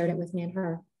had shared it with me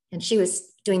and she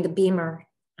was doing the Beamer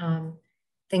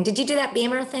thing. Did you do that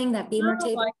Beamer thing, that Beamer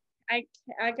table?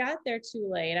 I got there too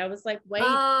late. I was like, wait.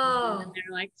 And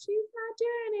they're like, she's not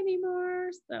doing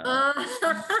anymore. So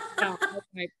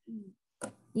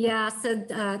yeah, so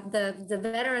the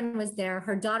veteran was there.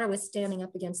 Her daughter was standing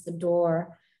up against the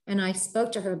door, and I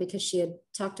spoke to her because she had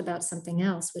talked about something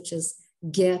else, which is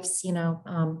gifts, you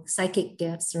know, psychic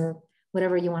gifts or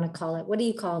whatever you want to call it. What do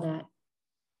you call that?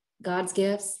 God's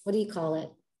gifts? What do you call it?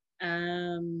 I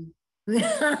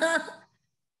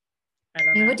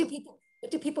don't know. What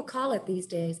do people call it these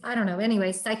days? I don't know.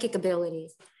 Anyway, psychic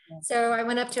abilities. Yeah. So I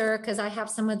went up to her because I have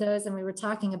some of those and we were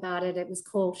talking about it. It was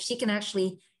cool. She can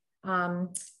actually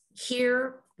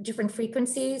hear different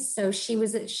frequencies. So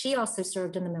she also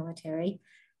served in the military,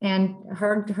 and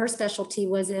her specialty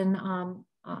was in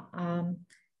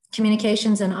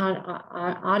communications and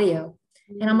audio.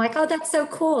 And I'm like, oh, that's so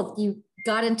cool. You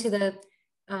got into the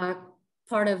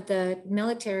part of the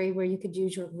military where you could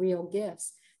use your real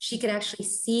gifts. She could actually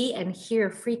see and hear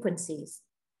frequencies,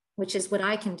 which is what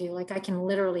I can do. Like I can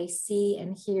literally see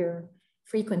and hear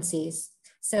frequencies.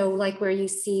 So like where you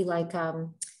see like gamma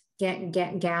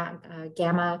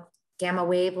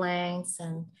wavelengths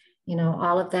and, you know,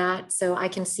 all of that. So I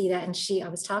can see that. And I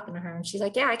was talking to her and she's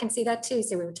like, yeah, I can see that too.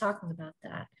 So we were talking about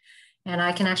that. And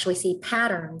I can actually see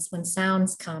patterns when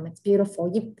sounds come. It's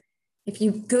beautiful. If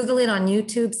you Google it on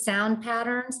YouTube, sound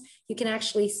patterns, you can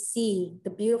actually see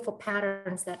the beautiful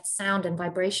patterns that sound and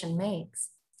vibration makes,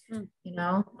 you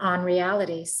know, on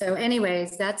reality. So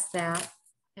anyways, that's that.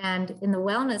 And in the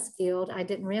wellness field, I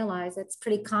didn't realize it's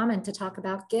pretty common to talk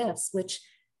about gifts, which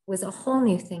was a whole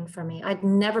new thing for me. I'd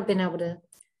never been able to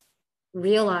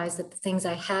realize that the things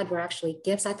I had were actually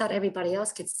gifts. I thought everybody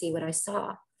else could see what I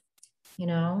saw, you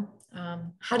know.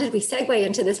 How did we segue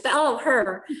into this? Oh,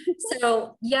 her.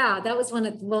 So yeah, that was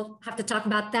we'll have to talk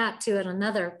about that too at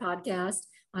another podcast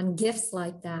on gifts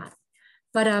like that.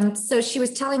 But so she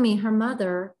was telling me her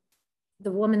mother,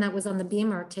 the woman that was on the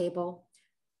Beamer table,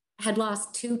 had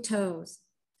lost 2 toes.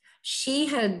 She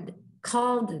had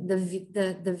called the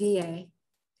VA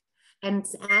and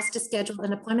asked to schedule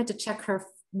an appointment to check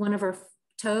one of her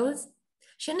toes.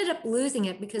 She ended up losing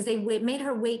it because they made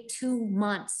her wait 2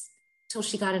 months till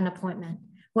she got an appointment.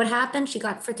 What happened? She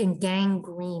got freaking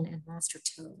gangrene and lost her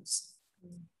toes.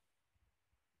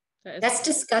 That's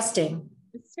disgusting.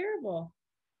 It's terrible.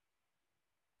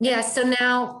 Yeah, so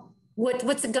now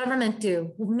what's the government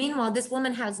do? Meanwhile, this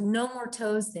woman has no more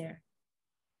toes there.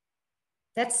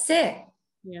 That's sick.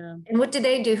 Yeah. And what do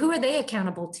they do? Who are they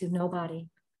accountable to? Nobody.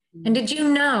 And did you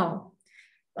know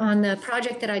on the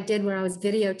project that I did where I was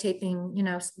videotaping, you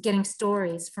know, getting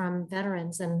stories from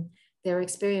veterans and their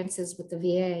experiences with the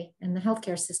VA and the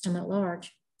healthcare system at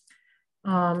large.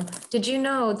 Did you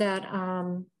know that,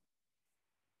 what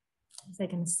was I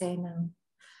going to say now?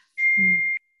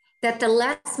 That the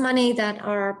less money that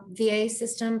our VA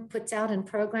system puts out in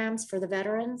programs for the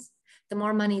veterans, the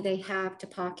more money they have to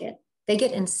pocket. They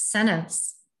get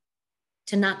incentives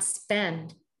to not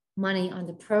spend money on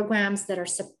the programs that are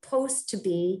supposed to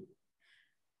be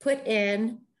put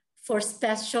in for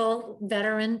special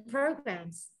veteran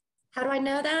programs. How do I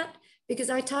know that? Because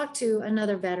I talked to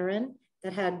another veteran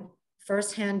that had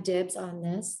firsthand dibs on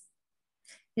this.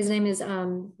 His name is,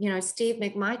 Steve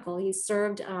McMichael. He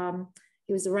served,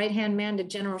 he was the right-hand man to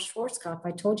General Schwarzkopf.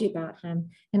 I told you about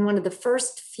him. And one of the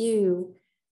first few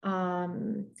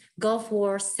Gulf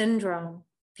War syndrome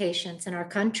patients in our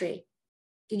country.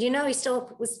 Did you know he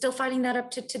was still fighting that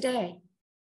up to today?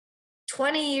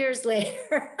 20 years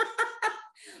later,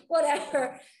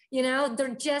 whatever. You know,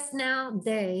 they're just now,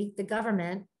 the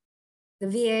government, the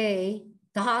VA,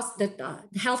 the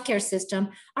healthcare system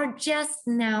are just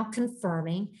now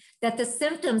confirming that the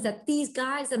symptoms that these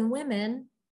guys and women,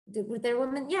 they're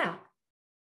women, yeah,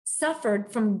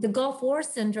 suffered from the Gulf War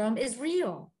syndrome is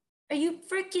real. Are you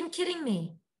freaking kidding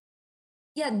me?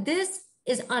 Yeah, this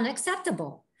is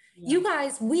unacceptable. Yeah. You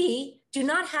guys, we should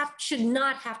not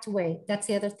have to wait. That's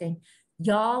the other thing.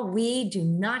 Y'all, we do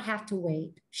not have to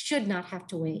wait, should not have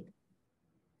to wait.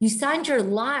 You signed your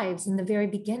lives in the very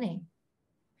beginning.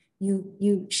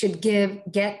 You should get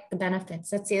the benefits.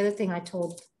 That's the other thing I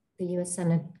told the U.S.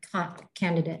 Senate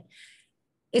candidate.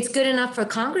 It's good enough for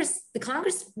the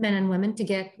congressmen and women to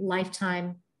get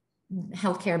lifetime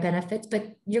healthcare benefits,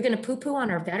 but you're going to poo-poo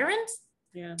on our veterans?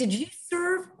 Yeah. Did you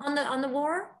serve on the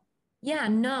war? Yeah,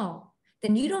 no.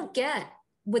 Then you don't get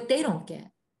what they don't get.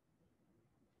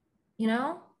 You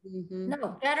know? Mm-hmm.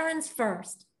 No, veterans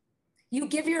first. You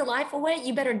give your life away,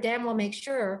 you better damn well make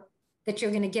sure that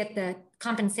you're going to get the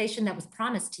compensation that was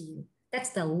promised to you. That's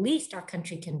the least our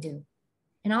country can do.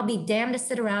 And I'll be damned to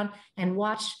sit around and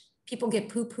watch people get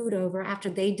poo-pooed over after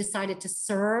they decided to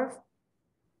serve,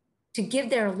 to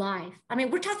give their life. I mean,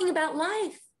 we're talking about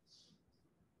life.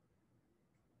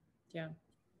 Yeah.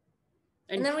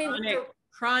 And then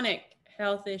chronic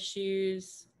health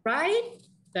issues. Right?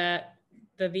 That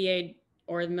the VA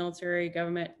or the military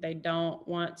government, they don't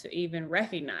want to even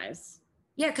recognize.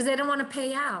 Yeah, because they don't want to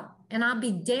pay out. And I'll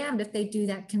be damned if they do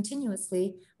that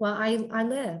continuously while I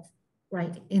live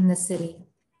right in the city.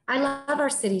 I love our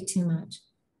city too much.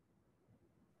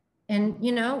 And,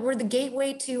 you know, we're the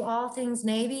gateway to all things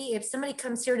Navy. If somebody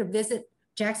comes here to visit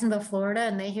Jacksonville, Florida,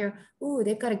 and they hear, ooh,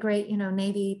 they've got a great, you know,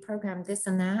 Navy program, this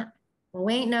and that. Well,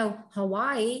 we ain't no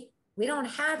Hawaii. We don't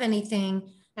have anything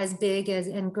as big as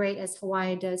and great as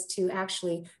Hawaii does to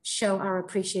actually show our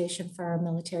appreciation for our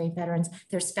military veterans,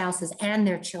 their spouses, and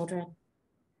their children.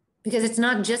 Because it's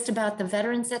not just about the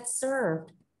veterans that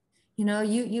served. You know,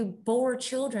 you bore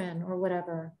children or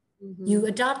whatever. Mm-hmm. You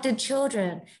adopted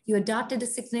children. You adopted a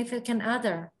significant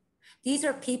other. These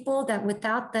are people that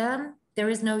without them, there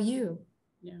is no you.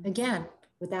 Yeah. Again,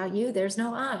 without you, there's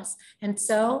no us. And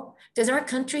so does our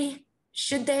country,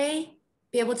 should they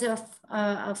be able to,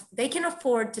 they can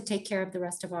afford to take care of the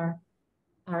rest of our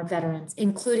veterans,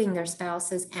 including their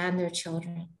spouses and their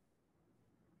children.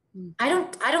 Mm.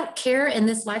 I don't care in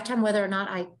this lifetime whether or not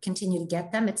I continue to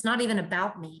get them. It's not even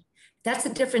about me. That's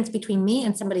the difference between me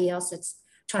and somebody else that's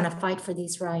trying to fight for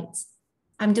these rights.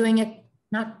 I'm doing it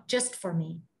not just for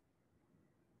me,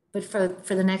 but for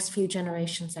the next few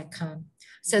generations that come,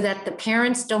 so that the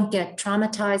parents don't get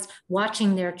traumatized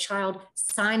watching their child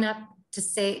sign up to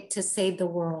save the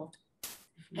world,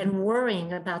 and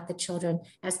worrying about the children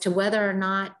as to whether or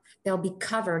not they'll be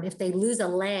covered if they lose a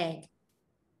leg.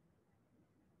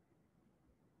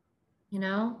 You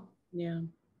know? Yeah.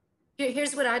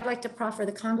 Here's what I'd like to proffer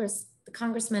the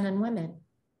congressmen and women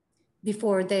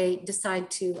before they decide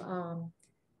to,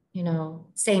 you know,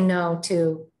 say no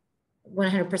to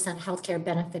 100% healthcare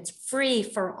benefits, free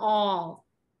for all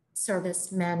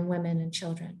servicemen, women, and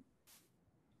children.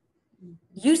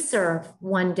 You serve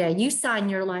one day, you sign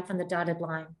your life on the dotted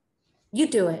line. You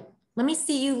do it. Let me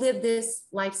see you live this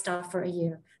lifestyle for a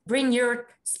year. Bring your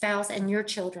spouse and your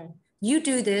children. You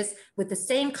do this with the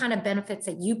same kind of benefits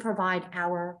that you provide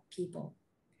our people.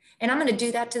 And I'm going to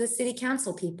do that to the city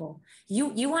council people.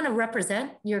 You want to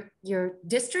represent your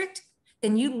district?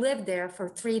 Then you live there for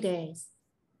 3 days.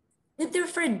 Live there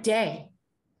for a day.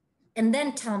 And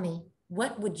then tell me,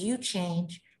 what would you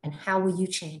change and how will you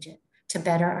change it to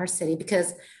better our city?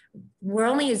 Because we're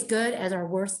only as good as our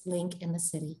worst link in the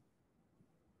city.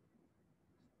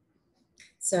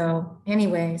 So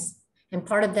anyways, and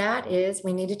part of that is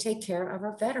we need to take care of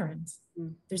our veterans.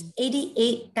 There's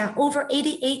over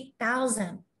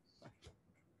 88,000.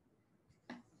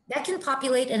 That can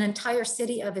populate an entire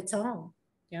city of its own.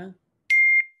 Yeah.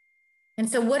 And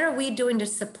so what are we doing to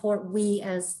support, we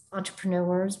as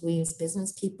entrepreneurs, we as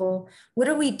business people, what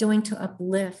are we doing to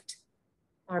uplift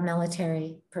our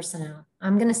military personnel?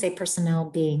 I'm going to say personnel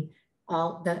being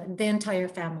all the entire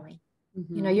family.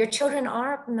 Mm-hmm. You know, your children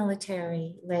are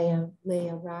military,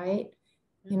 Leah, right?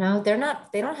 You know,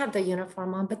 they don't have the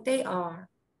uniform on, but they are.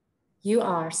 You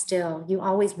are still, you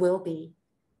always will be.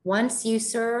 Once you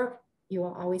serve, you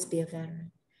will always be a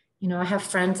veteran. You know, I have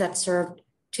friends that served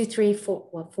 2, 3,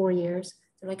 4 years.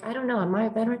 They're like, I don't know, am I a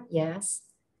veteran? Yes.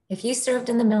 If you served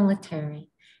in the military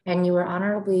and you were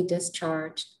honorably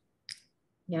discharged,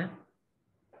 yeah,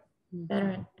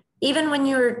 veteran. Even when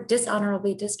you're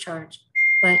dishonorably discharged,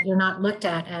 but you're not looked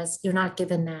at as, you're not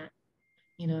given that,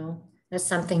 you know, There's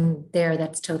something there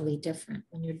that's totally different.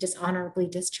 When you're dishonorably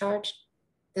discharged,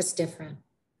 that's different.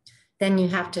 Then you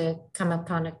have to come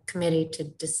upon a committee to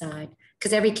decide,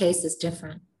 because every case is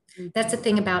different. That's the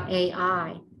thing about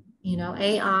AI,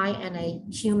 AI and a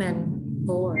human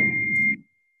board.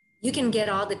 You can get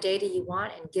all the data you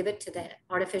want and give it to the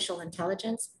artificial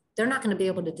intelligence. They're not going to be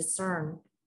able to discern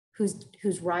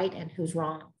who's right and who's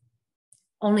wrong,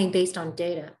 only based on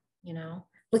data.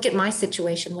 Look at my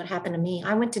situation, what happened to me.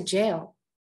 I went to jail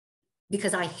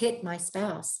because I hit my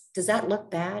spouse. Does that look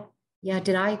bad? Yeah.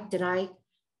 Did I,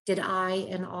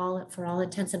 for all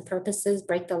intents and purposes,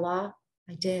 break the law?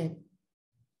 I did.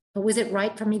 But was it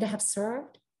right for me to have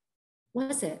served?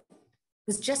 Was it?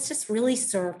 Was justice really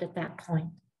served at that point?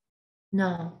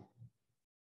 No.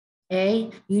 A,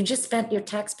 you just spent your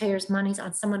taxpayers' monies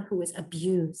on someone who was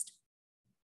abused.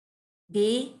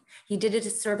 B, you did a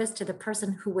disservice to the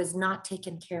person who was not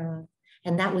taken care of,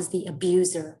 and that was the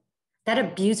abuser. That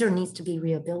abuser needs to be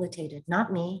rehabilitated,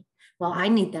 not me. Well, I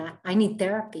need that. I need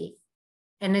therapy.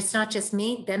 And it's not just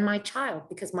me, then my child,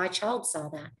 because my child saw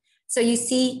that. So you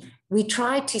see, we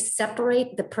try to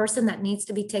separate the person that needs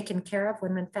to be taken care of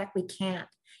when in fact we can't.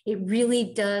 It really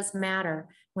does matter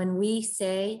when we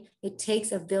say it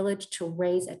takes a village to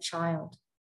raise a child.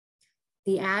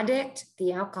 The addict,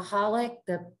 the alcoholic,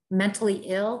 the mentally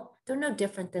ill, they're no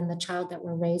different than the child that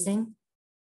we're raising.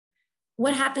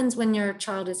 What happens when your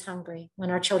child is hungry,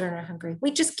 when our children are hungry?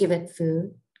 We just give them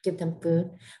food.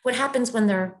 What happens when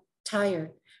they're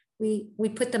tired? We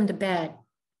put them to bed.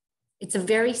 It's the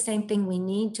very same thing we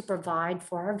need to provide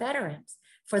for our veterans,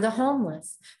 for the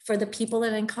homeless, for the people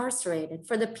that are incarcerated,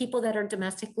 for the people that are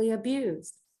domestically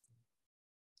abused.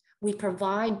 We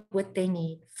provide what they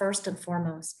need first and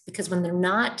foremost, because when they're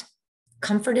not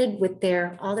comforted with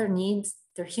all their needs,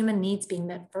 their human needs being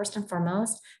met first and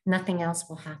foremost, nothing else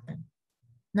will happen.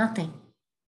 Nothing.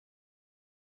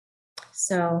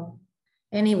 So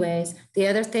anyways, the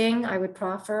other thing I would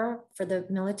proffer for the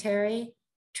military,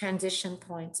 transition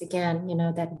points. Again,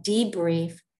 that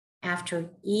debrief after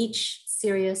each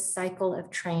serious cycle of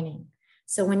training.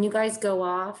 So when you guys go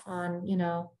off on,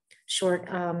 short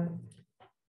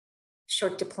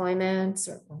deployments,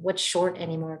 or what's short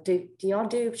anymore? Do y'all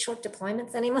do short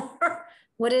deployments anymore?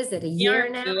 What is it, a year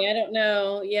now? I don't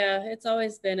know. Yeah, it's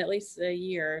always been at least a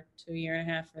year to a year and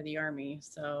a half for the Army.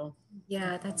 So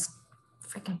yeah, that's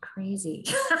freaking crazy.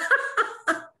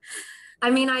 I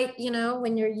mean,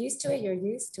 when you're used to it, you're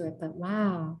used to it, but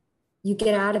wow, you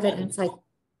get out of it and it's like,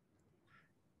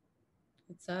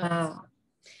 wow.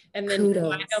 And then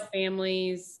I know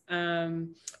families, well,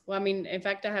 I mean, in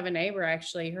fact, I have a neighbor,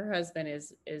 actually, her husband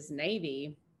is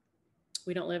Navy.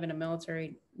 We don't live in a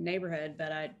military neighborhood,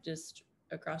 but I just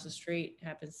across the street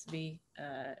happens to be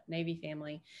a Navy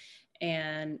family.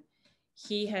 And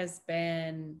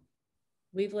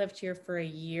we've lived here for a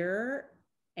year,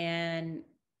 and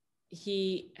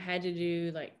he had to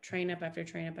do like train up after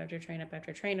train up after train up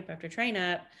after train up after train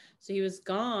up. So he was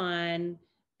gone.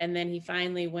 And then he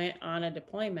finally went on a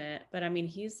deployment. But I mean,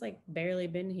 he's like barely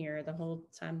been here the whole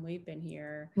time we've been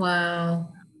here.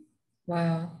 Wow.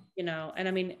 Wow. And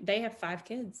I mean, they have 5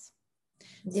 kids.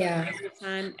 So yeah.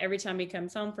 Every time he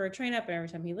comes home for a train up, and every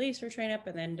time he leaves for train up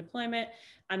and then deployment,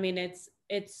 I mean, it's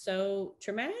so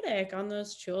traumatic on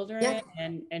those children. Yeah.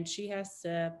 And she has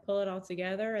to pull it all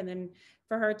together. And then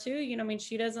for her too, I mean,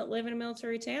 she doesn't live in a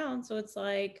military town. So it's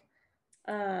like,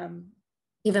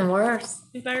 even worse.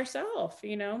 She's by herself,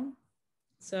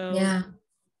 So yeah.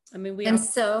 I mean, we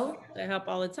help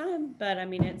all the time, but I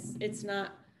mean, it's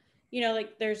not,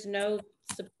 like there's no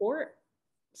support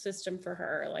system for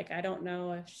her. Like, I don't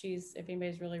know if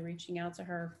anybody's really reaching out to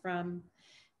her from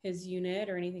his unit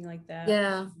or anything like that.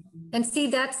 Yeah. And see,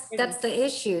 that's the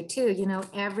issue too.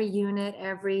 Every unit,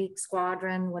 every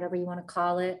squadron, whatever you want to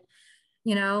call it,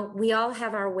 we all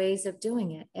have our ways of doing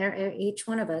it. Each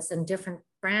one of us in different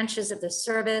branches of the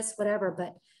service, whatever.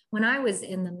 But when I was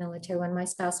in the military, when my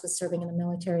spouse was serving in the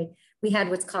military, we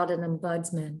had what's called an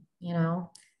ombudsman,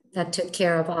 that took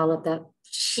care of all of that.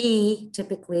 She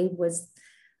typically was,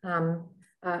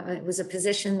 it was a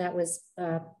position that was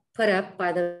put up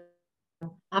by the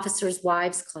Officers'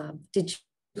 Wives Club. Did you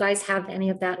guys have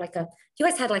any of that? You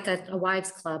guys had like a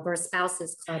wives club or a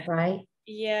spouses club, right?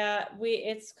 Yeah,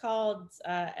 it's called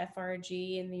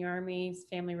FRG in the Army's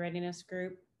Family Readiness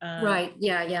Group. Right.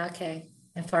 Yeah. Okay.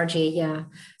 FRG. Yeah.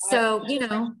 So, I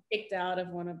was kicked out of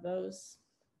one of those.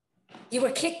 You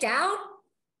were kicked out?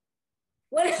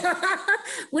 What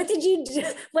did you do?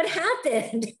 What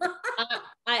happened?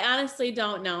 I honestly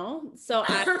don't know. So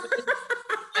I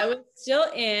was still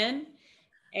in,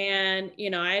 and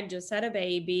I had just had a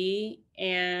baby,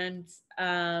 and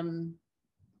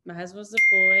my husband was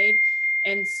deployed.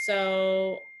 And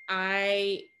so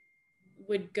I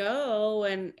would go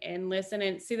and listen.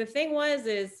 And see, the thing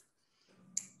is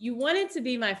you wanted to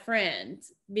be my friend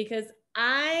because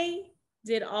I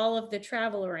did all of the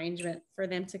travel arrangement for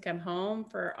them to come home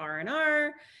for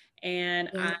R&R. And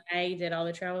I did all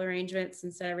the travel arrangements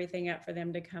and set everything up for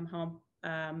them to come home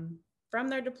from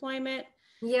their deployment.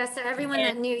 Yeah, so everyone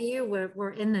that knew you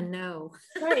were in the know.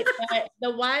 Right, but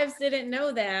the wives didn't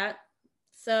know that.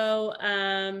 So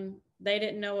they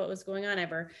didn't know what was going on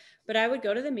ever. But I would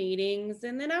go to the meetings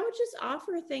and then I would just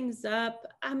offer things up.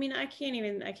 I mean, I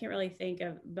can't really think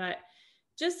of, but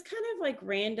just kind of like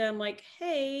random, like,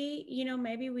 hey, you know,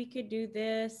 maybe we could do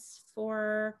this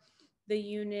for the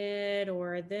unit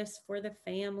or this for the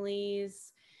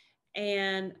families.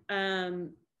 And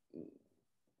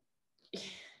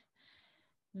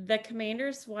the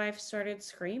commander's wife started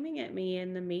screaming at me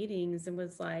in the meetings and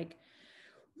was like,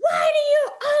 why do you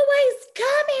always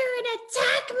come here and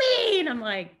attack me? And I'm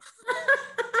like,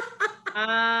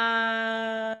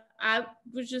 I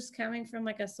was just coming from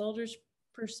like a soldier's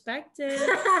perspective.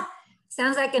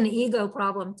 Sounds like an ego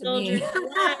problem to me.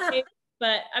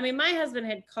 But I mean, my husband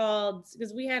had called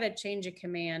because we had a change of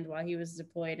command while he was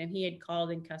deployed, and he had called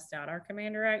and cussed out our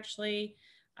commander actually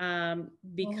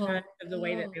because of the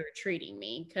way that they were treating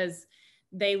me. Because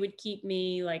they would keep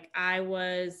me like I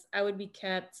was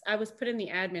put in the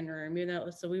admin room, you know,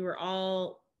 so we were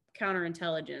all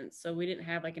counterintelligence. So we didn't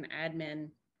have like an admin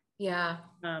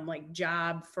like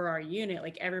job for our unit.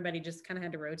 Like everybody just kind of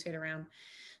had to rotate around.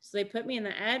 So they put me in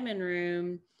the admin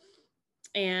room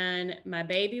and my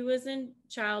baby was in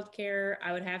childcare.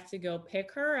 I would have to go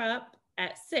pick her up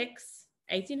at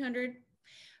 1800,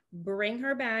 bring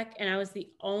her back. And I was the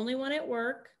only one at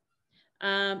work.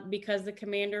 Because the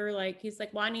commander, like, he's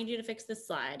like, well, I need you to fix this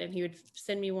slide. And he would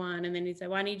send me one. And then he'd say,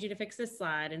 well, I need you to fix this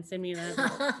slide and send me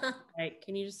another. Like,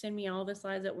 can you just send me all the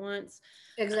slides at once?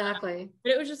 Exactly.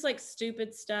 But it was just like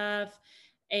stupid stuff.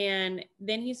 And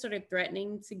then he started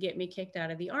threatening to get me kicked out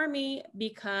of the Army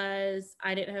because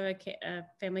I didn't have a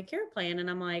family care plan. And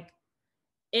I'm like,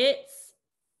 it's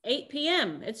 8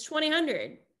 p.m. It's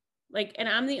 2000. Like, and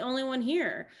I'm the only one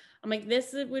here. I'm like,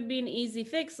 this would be an easy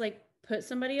fix. Like, put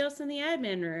somebody else in the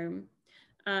admin room.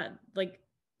 Like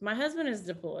my husband is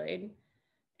deployed.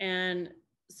 And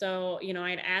so, you know,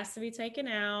 I'd asked to be taken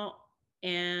out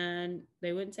and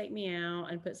they wouldn't take me out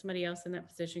and put somebody else in that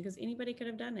position because anybody could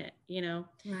have done it, you know?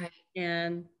 Right.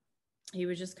 And he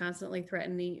was just constantly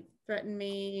threaten me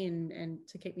and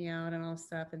to kick me out and all this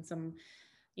stuff. And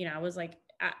you know, I was like,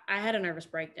 I had a nervous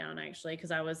breakdown actually,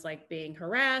 because I was like being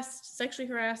sexually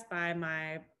harassed by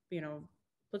my, you know,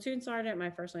 platoon sergeant, my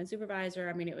first line supervisor.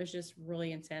 I mean, it was just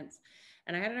really intense.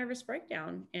 And I had a nervous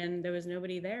breakdown and there was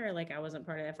nobody there. Like I wasn't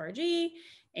part of FRG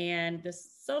and the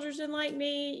soldiers didn't like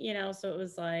me, you know, so it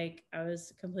was like, I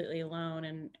was completely alone.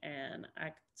 And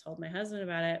I told my husband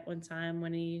about it one time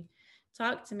when he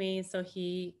talked to me. So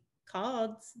he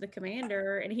called the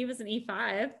commander and he was an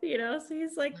E5, you know, so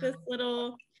he's like this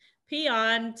little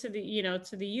peon to the, you know,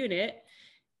 to the unit.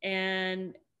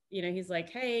 And you know, he's like,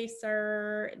 hey,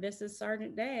 sir, this is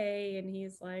Sergeant Day. And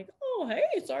he's like, oh,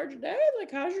 hey, Sergeant Day,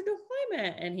 like, how's your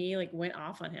deployment? And he like went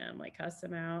off on him, like cussed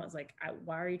him out. It's like,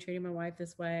 why are you treating my wife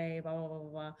this way? Blah, blah, blah,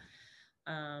 blah,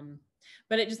 blah.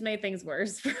 But it just made things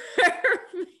worse for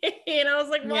me. And I was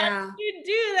like, why did you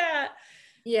do that?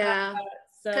 Yeah.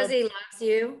 Because he loves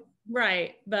you.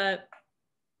 Right. But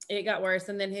it got worse.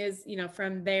 And then you know,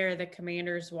 from there, the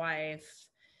commander's wife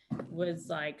was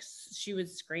like, she would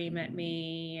scream at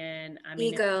me. And I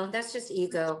mean, ego. That's just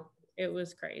ego. It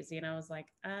was crazy. And I was like,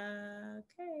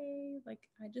 okay, like,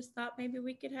 I just thought maybe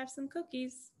we could have some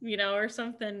cookies, you know, or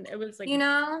something. It was like, you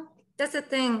know, that's the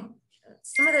thing.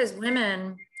 Some of those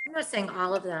women, I'm not saying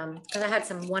all of them, because I had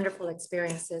some wonderful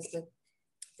experiences with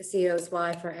the CEO's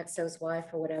wife or XO's wife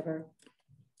or whatever.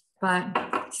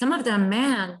 But some of them,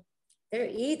 man, their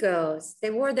egos, they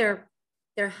wore their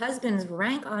husband's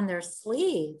rank on their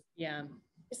sleeve. Yeah.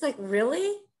 It's like,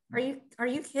 really? Are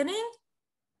you kidding?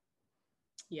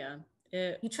 Yeah.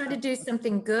 You try to do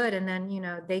something good and then, you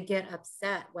know, they get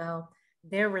upset. Well,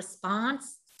 their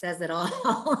response says it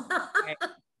all.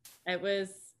 It was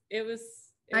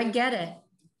I get it.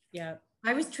 Yeah.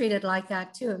 I was treated like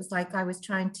that too. It was like I was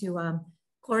trying to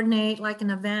coordinate like an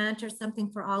event or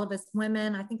something for all of us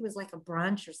women. I think it was like a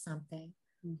brunch or something.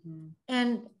 Mm-hmm.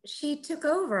 And she took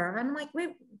over. I'm like,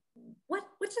 wait, what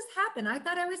just happened? I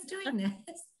thought I was doing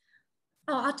this.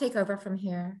 Oh, I'll take over from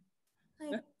here.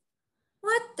 Like,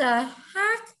 what the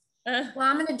heck? Well,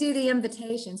 I'm going to do the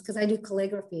invitations because I do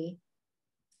calligraphy.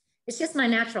 It's just my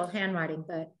natural handwriting,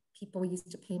 but people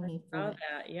used to pay me for it.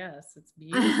 That. Yes, it's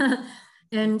beautiful.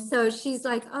 And so she's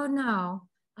like, oh no.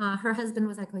 Her husband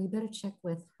was like, oh, you better check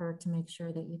with her to make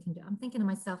sure that you can do. I'm thinking to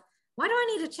myself, why do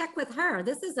I need to check with her?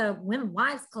 This is a women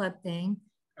wives club thing.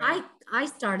 Right. I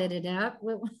started it up.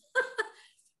 That's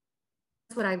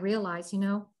what I realized, you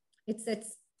know, it's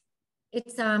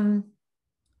a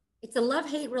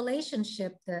love-hate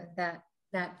relationship, that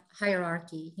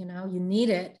hierarchy, you know, you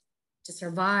need it to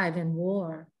survive in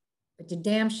war, but you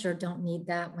damn sure don't need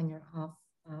that when you're off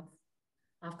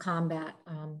combat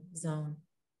zone.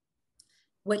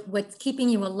 What's keeping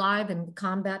you alive in the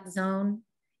combat zone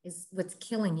is what's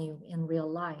killing you in real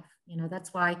life. You know,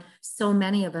 that's why so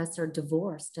many of us are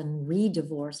divorced and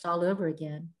re-divorced all over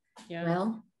again. Yeah.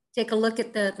 Well, take a look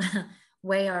at the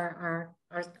way our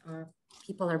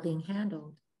people are being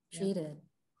handled, treated.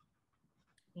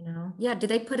 You know, yeah, do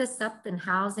they put us up in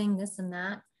housing, this and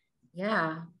that?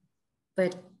 Yeah,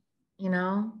 but you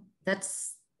know,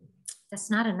 that's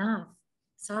not enough.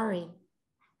 Sorry,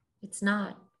 it's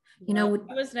not. You know,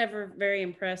 I was never very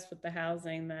impressed with the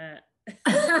housing that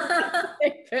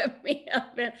they put me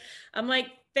up in. I'm like,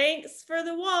 thanks for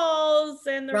the walls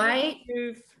and the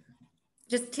roof.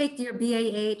 Just take your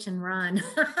BAH and run.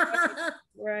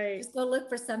 Right. Just go look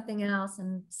for something else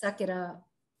and suck it up.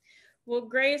 Well,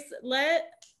 Grace,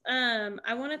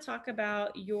 I want to talk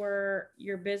about your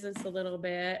business a little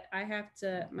bit.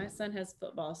 My son has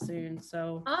football soon,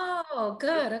 so. Oh,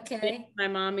 good. Okay. My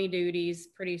mommy duties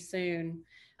pretty soon.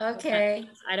 Okay.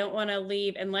 I don't want to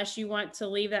leave unless you want to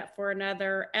leave that for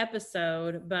another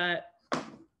episode, but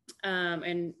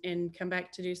and come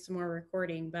back to do some more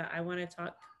recording. But I want to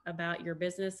talk about your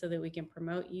business so that we can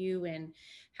promote you and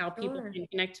how people can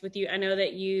connect with you. I know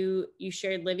that you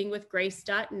shared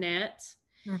livingwithgrace.net,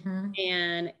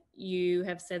 and you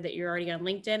have said that you're already on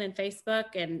LinkedIn and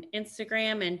Facebook and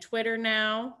Instagram and Twitter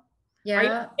now. Yeah. Are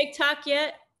you on TikTok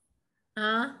yet?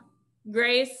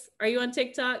 Grace, are you on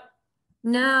TikTok?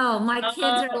 No, my kids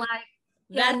are like,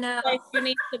 that's the place you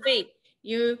need to be.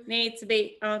 You need to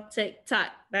be on TikTok.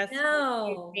 That's where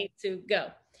you need to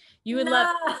go. You would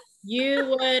love it. You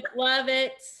would love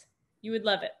it. You would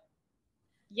love it.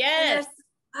 Yes.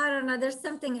 I don't know. There's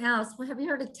something else. Well, have you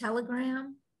heard of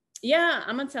Telegram? Yeah,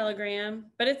 I'm on Telegram,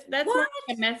 but that's more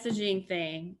like a messaging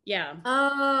thing. Yeah.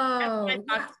 Oh. I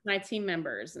talk to my team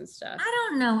members and stuff. I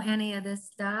don't know any of this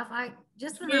stuff. I'm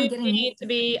getting. You need to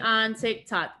be on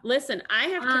TikTok. Listen,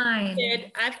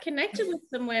 I've connected with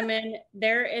some women.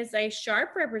 There is a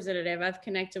Sharp representative I've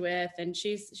connected with, and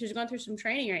she's going through some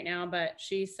training right now, but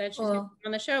she said she's on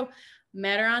the show.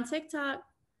 Met her on TikTok.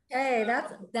 Hey,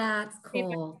 that's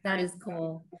cool. That is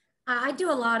cool. I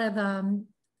do a lot of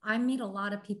I meet a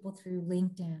lot of people through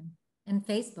LinkedIn and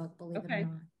Facebook, believe it or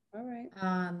not. All right.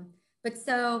 But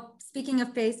so speaking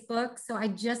of Facebook, so I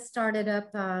just started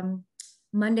up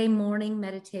Monday morning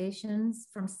meditations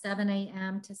from 7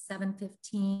 a.m. to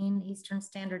 7:15 Eastern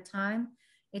Standard Time.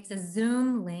 It's a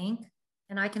Zoom link,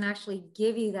 and I can actually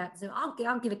give you that Zoom. I'll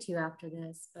give it to you after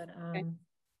this, but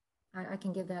I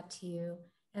can give that to you.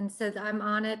 And so I'm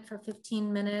on it for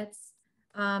 15 minutes.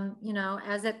 You know,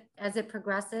 as it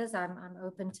progresses, I'm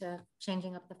open to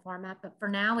changing up the format. But for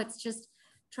now, it's just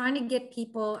trying to get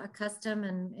people accustomed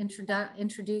and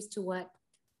introduced to what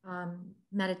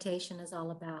meditation is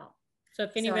all about. So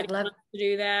if anybody wants to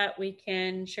do that, we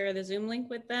can share the Zoom link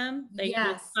with them. They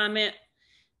can just comment.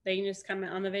 They can just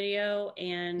comment on the video,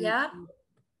 and we can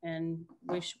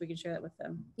share that with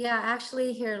them. Yeah,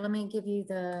 actually, here, let me see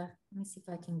if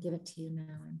I can give it to you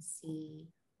now and see.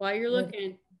 While you're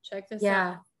looking, check this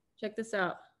out. Check this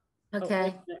out.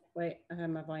 Okay. Oh, wait, I had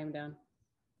my volume down.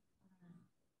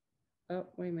 Oh,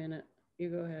 wait a minute. You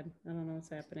go ahead. I don't know what's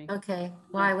happening. Okay.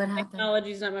 Why? What happened?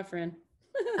 Technology's not my friend.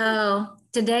 Oh,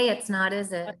 today it's not,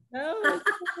 is it? No.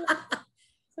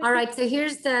 All right. So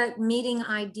here's the meeting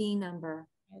ID number.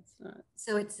 It's not.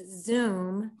 So it's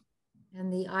Zoom,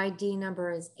 and the ID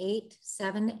number is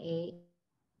 878.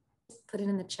 Put it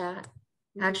in the chat.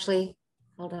 Actually,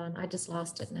 hold on. I just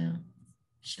lost it now.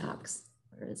 Shucks.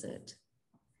 Where is it?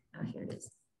 Oh, here it is.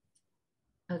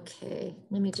 Okay.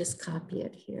 Let me just copy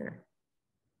it here.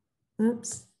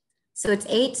 Oops. So it's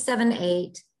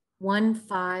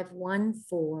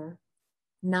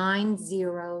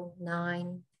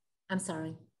 878-1514-909. I'm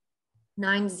sorry,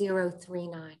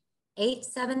 9039.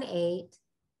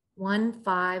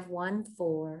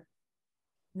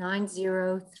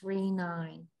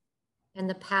 878-1514-9039. And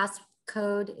the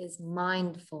passcode is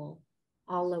mindful,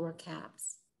 all lower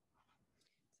caps.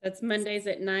 That's Mondays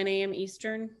at 9 a.m.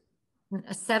 Eastern?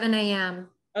 7 a.m.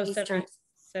 Oh, Eastern.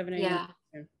 7 a.m. Yeah.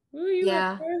 Ooh, you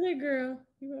up early, girl.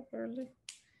 You up early.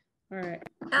 All right.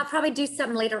 I'll probably do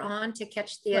something later on to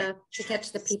catch the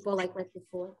people like right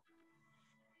before.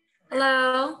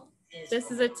 Hello.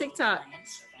 This is a TikTok.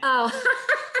 Oh.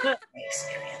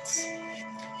 Experience.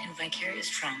 And vicarious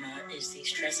trauma is the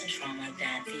stress and trauma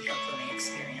that the helper may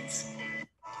experience.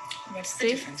 What's the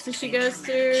difference so she goes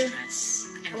through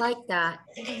stress? I like that.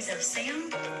 Of Sam,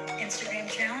 Instagram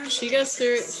challenge. She goes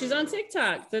through, she's on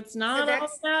TikTok. That's not all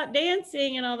about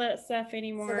dancing and all that stuff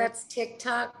anymore. So that's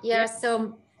TikTok. Yeah. Yep.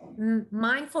 So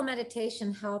mindful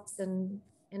meditation helps in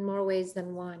more ways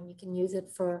than one. You can use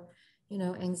it for,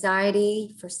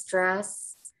 anxiety, for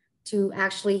stress, to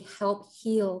actually help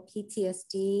heal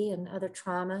PTSD and other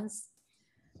traumas.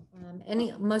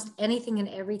 Anything and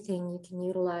everything you can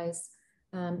utilize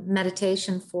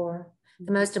meditation for.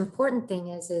 The most important thing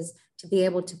is to be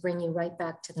able to bring you right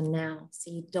back to the now,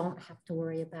 so you don't have to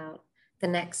worry about the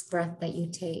next breath that you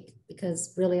take,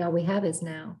 because really all we have is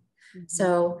now. Mm-hmm.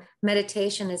 So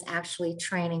meditation is actually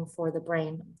training for the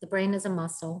brain. The brain is a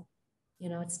muscle,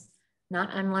 it's not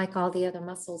unlike all the other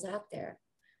muscles out there.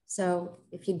 So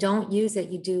if you don't use it,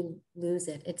 you do lose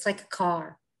it. It's like a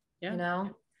car,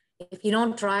 If you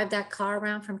don't drive that car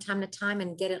around from time to time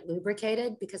and get it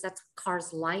lubricated, because that's what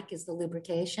cars like, is the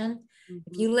lubrication. Mm-hmm.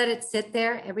 If you let it sit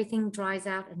there, everything dries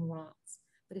out and rots.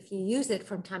 But if you use it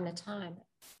from time to time,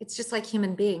 it's just like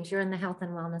human beings. You're in the health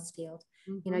and wellness field.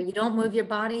 Mm-hmm. You don't move your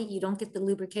body, you don't get the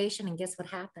lubrication, and guess what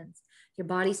happens? Your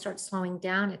body starts slowing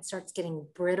down. It starts getting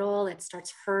brittle. It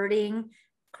starts hurting.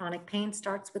 Chronic pain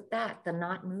starts with that, the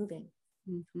not moving.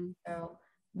 Mm-hmm. So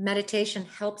meditation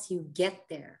helps you get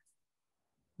there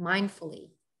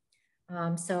mindfully.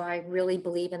 So I really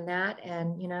believe in that.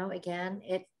 And, again,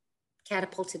 it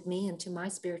catapulted me into my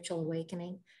spiritual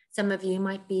awakening. Some of you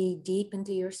might be deep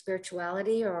into your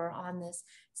spirituality or on this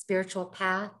spiritual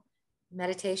path.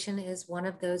 Meditation is one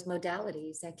of those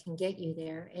modalities that can get you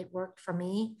there. It worked for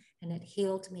me and it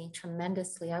healed me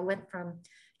tremendously. I went from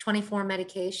 24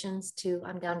 medications to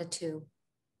I'm down to 2.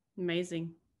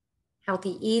 Amazing.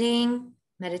 Healthy eating,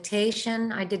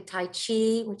 meditation. I did Tai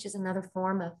Chi, which is another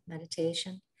form of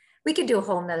meditation. We could do a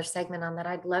whole nother segment on that.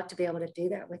 I'd love to be able to do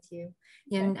that with you.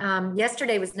 Okay. And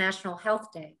yesterday was National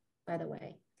Health Day, by the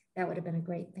way. That would have been a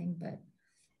great thing. But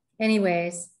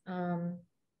anyways,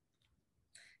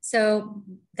 so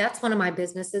that's one of my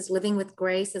businesses. Living with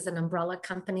Grace is an umbrella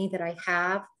company that I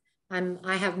have.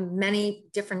 I have many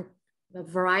different, a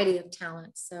variety of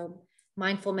talents. So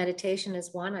mindful meditation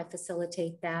is one. I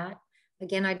facilitate that.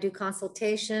 Again, I do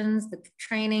consultations, the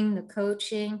training, the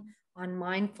coaching on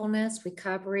mindfulness,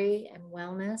 recovery, and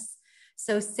wellness.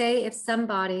 So say if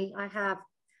somebody, I have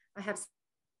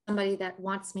somebody that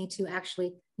wants me to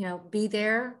actually, be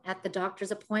there at the doctor's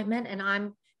appointment, and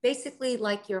I'm basically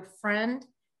like your friend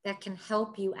that can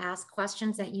help you ask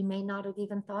questions that you may not have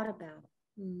even thought about.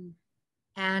 Mm.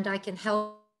 And I can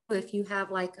help if you have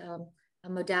like a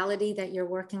modality that you're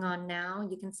working on now.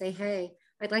 You can say, hey,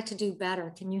 I'd like to do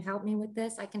better. Can you help me with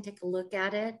this? I can take a look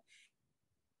at it,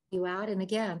 you out. And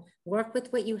again, work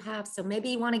with what you have. So maybe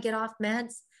you want to get off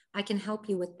meds. I can help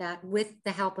you with that with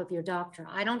the help of your doctor.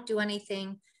 I don't do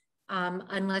anything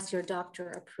unless your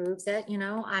doctor approves it.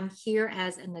 I'm here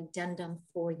as an addendum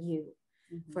for you,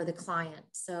 mm-hmm. for the client.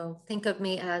 So think of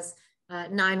me as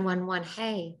 911.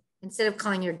 Hey, instead of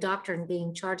calling your doctor and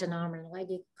being charged an arm and a leg,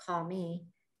 you call me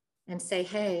and say,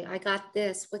 hey, I got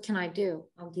this. What can I do?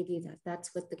 I'll give you that.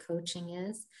 That's what the coaching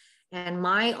is. And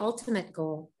my ultimate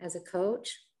goal as a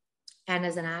coach and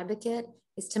as an advocate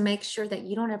is to make sure that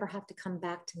you don't ever have to come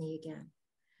back to me again.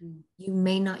 Mm. You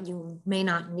may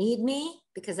not need me,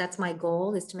 because that's my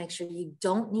goal, is to make sure you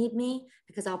don't need me,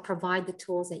 because I'll provide the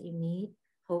tools that you need.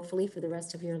 Hopefully for the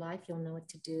rest of your life, you'll know what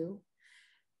to do.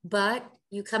 But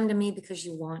you come to me because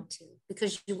you want to,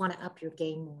 because you want to up your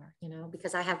game more,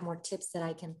 because I have more tips that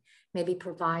I can maybe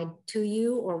provide to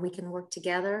you, or we can work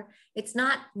together. It's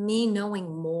not me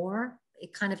knowing more.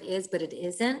 It kind of is, but it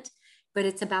isn't. But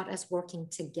it's about us working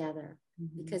together.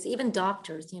 Mm-hmm. Because even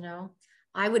doctors,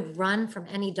 I would run from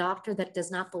any doctor that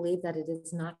does not believe that it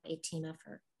is not a team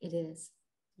effort. It is,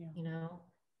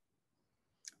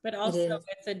 But also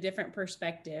it's a different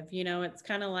perspective. It's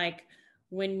kind of like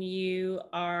when you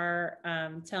are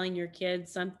telling your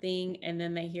kids something and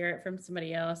then they hear it from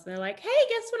somebody else and they're like, hey,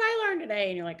 guess what I learned today?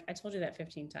 And you're like, I told you that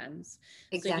 15 times.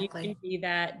 Exactly. So you can be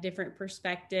that different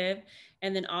perspective.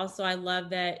 And then also I love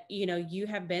that, you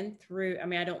have been through,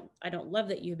 I don't love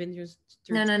that you've been through.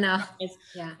 No.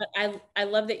 Yeah. But I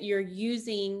love that you're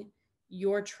using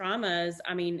your traumas.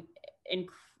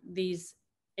 These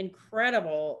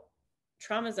incredible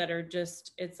traumas that are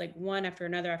just, it's like one after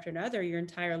another your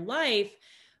entire life,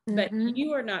 but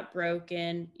you are not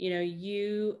broken. You know,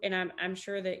 you, and I'm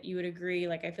sure that you would agree.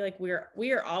 Like, I feel like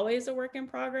we are always a work in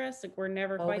progress. Like, we're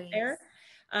never quite there.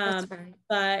 That's right.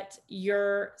 But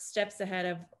you're steps ahead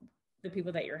of the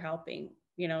people that you're helping.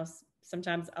 You know,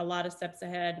 sometimes a lot of steps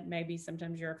ahead, maybe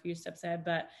sometimes you're a few steps ahead,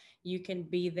 but you can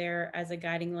be there as a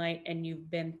guiding light and you've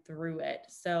been through it.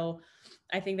 So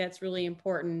I think that's really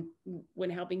important when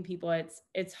helping people.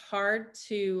 It's hard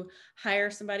to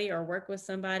hire somebody or work with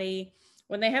somebody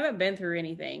when they haven't been through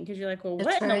anything, because you're like, well,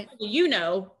 what do you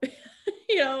know?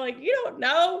 You know, like, you don't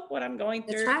know what I'm going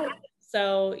through. That's right.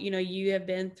 So, you know, you have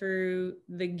been through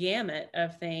the gamut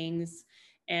of things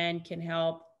and can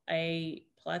help a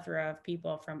plethora of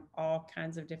people from all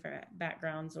kinds of different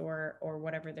backgrounds or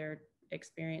whatever their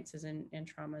experiences and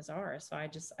traumas are. So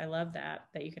I love that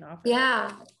you can offer.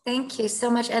 Yeah, thank you so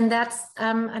much. And that's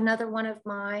another one of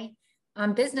my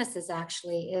businesses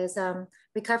actually is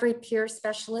Recovery Peer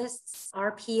Specialists,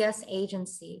 RPS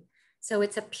agency. So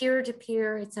it's a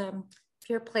peer-to-peer, it's a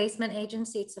peer placement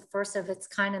agency. It's the first of its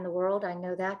kind in the world. I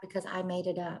know that because I made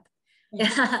it up.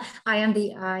 I am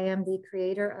the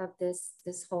creator of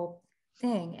this whole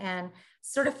thing. And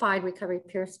certified recovery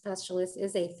peer specialist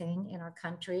is a thing in our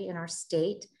country, in our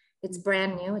state. It's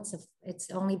brand new. It's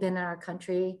only been in our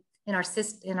country, in our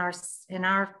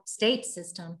state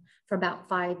system for about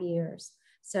 5 years.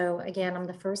 So again, I'm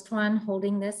the first one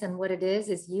holding this, and what it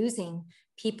is using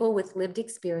people with lived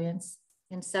experience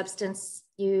in substance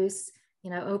use, you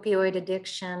know, opioid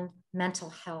addiction, mental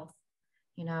health,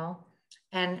 you know,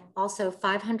 and also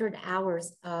 500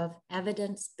 hours of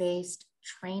evidence-based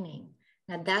training.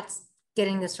 Now that's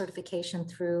getting the certification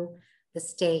through the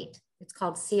state. It's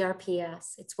called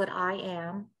CRPS. It's what I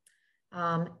am.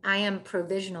 I am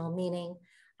provisional, meaning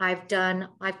I've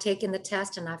taken the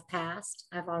test and I've passed.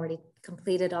 I've already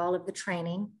completed all of the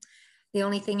training. The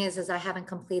only thing is I haven't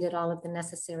completed all of the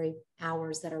necessary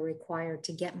hours that are required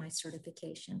to get my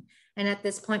certification. And at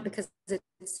this point, because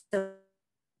it's so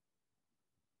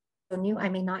new, I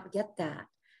may not get that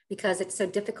because it's so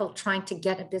difficult trying to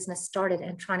get a business started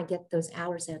and trying to get those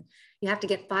hours in. You have to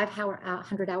get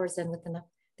 500 hours in within the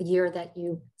year that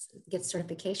you get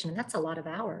certification. And that's a lot of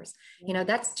hours. You know,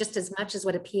 that's just as much as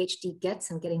what a PhD gets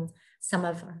in getting some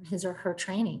of his or her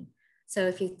training. So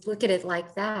if you look at it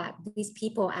like that, these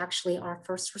people actually are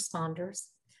first responders.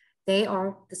 They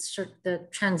are the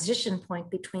transition point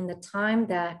between the time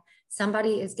that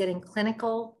somebody is getting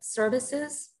clinical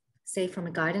services, say from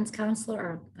a guidance counselor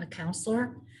or a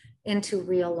counselor, into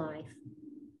real life.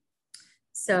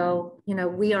 So, you know,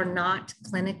 we are not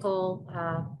clinical,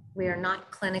 we are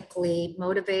not clinically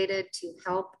motivated to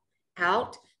help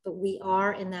out, but we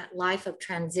are in that life of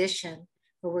transition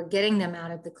where we're getting them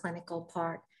out of the clinical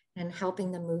part and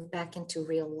helping them move back into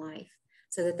real life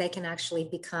so that they can actually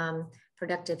become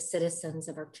productive citizens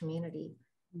of our community.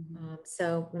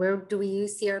 So where do we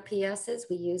use CRPSs?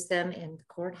 We use them in the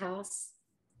courthouse,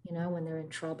 you know, when they're in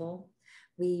trouble.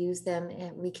 We use them,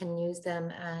 and we can use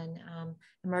them in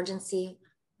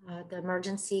the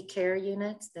emergency care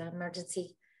units, the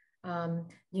emergency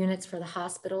units for the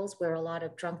hospitals where a lot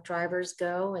of drunk drivers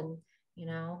go. And, you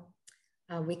know,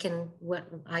 what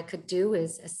I could do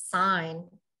is assign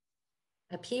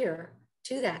a peer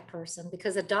to that person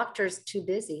because the doctor's too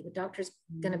busy. The doctor's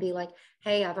going to be like,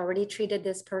 hey, I've already treated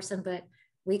this person, but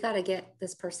we got to get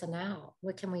this person out.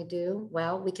 What can we do?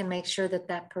 Well, we can make sure that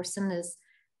that person is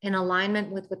in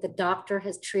alignment with what the doctor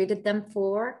has treated them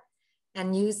for,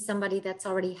 and use somebody that's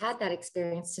already had that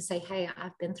experience to say, hey,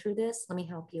 I've been through this, let me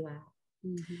help you out.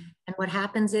 And what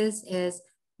happens is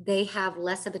they have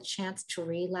less of a chance to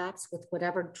relapse with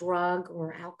whatever drug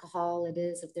or alcohol it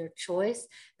is of their choice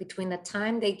between the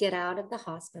time they get out of the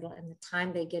hospital and the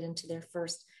time they get into their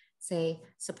first, say,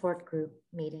 support group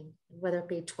meeting. Whether it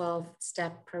be a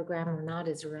 12-step program or not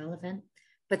is irrelevant,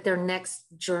 but their next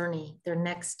journey, their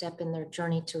next step in their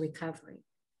journey to recovery,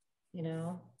 you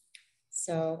know?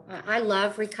 So I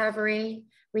love recovery.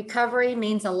 Recovery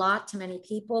means a lot to many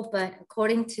people, but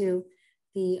according to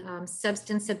the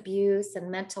Substance Abuse and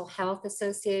Mental Health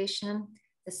Association,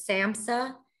 the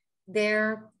SAMHSA,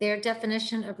 their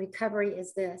definition of recovery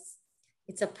is this: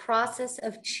 it's a process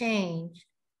of change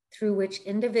through which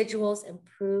individuals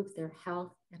improve their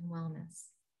health and wellness.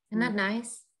 Isn't that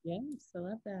nice? Yes, I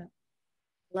love that.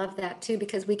 Love that too,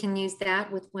 because we can use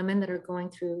that with women that are going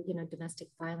through, you know, domestic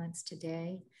violence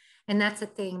today. And that's the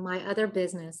thing. My other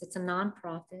business, it's a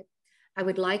nonprofit. I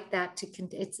would like that to,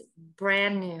 it's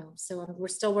brand new. So we're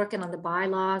still working on the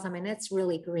bylaws. I mean, it's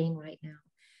really green right now,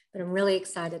 but I'm really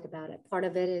excited about it. Part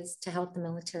of it is to help the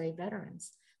military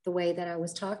veterans the way that I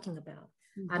was talking about.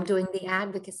 I'm doing the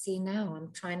advocacy now.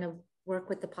 I'm trying to work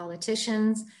with the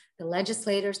politicians, the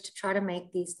legislators to try to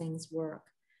make these things work.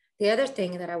 The other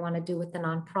thing that I want to do with the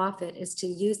nonprofit is to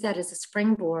use that as a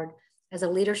springboard, as a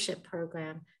leadership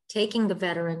program, taking the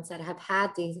veterans that have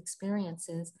had these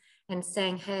experiences and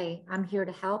saying, hey, I'm here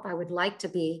to help. I would like to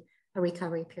be a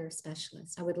recovery peer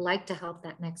specialist. I would like to help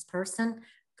that next person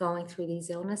going through these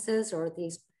illnesses or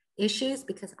these issues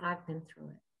because I've been through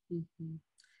it. Mm-hmm.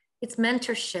 It's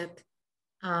mentorship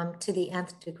to the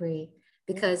nth degree,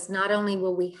 because not only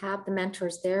will we have the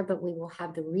mentors there, but we will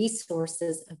have the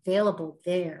resources available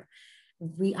there.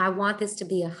 I want this to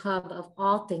be a hub of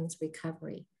all things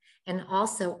recovery, and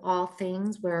also all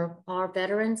things where our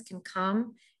veterans can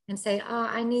come and say, oh,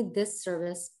 I need this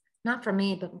service, not for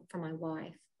me, but for my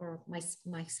wife or my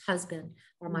husband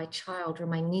or my child or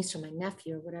my niece or my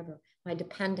nephew or whatever, my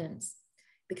dependents,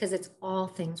 because it's all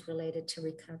things related to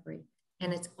recovery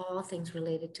and it's all things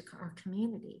related to our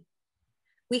community.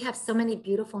 We have so many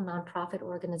beautiful nonprofit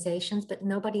organizations, but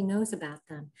nobody knows about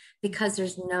them because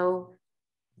there's no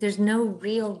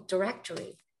real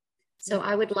directory. So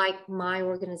I would like my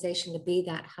organization to be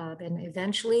that hub. And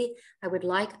eventually I would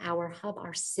like our hub,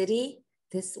 our city,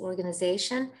 this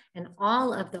organization, and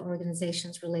all of the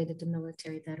organizations related to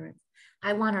military veterans.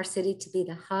 I want our city to be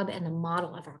the hub and the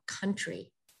model of our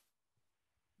country,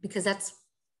 because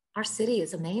our city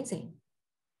is amazing.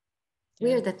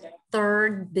 We are the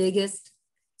third biggest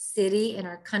city in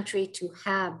our country to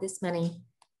have this many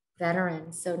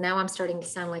veterans. So now I'm starting to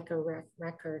sound like a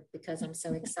record because I'm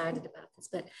so excited about this.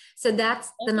 But so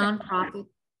that's the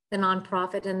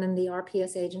nonprofit, and then the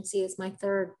RPS agency is my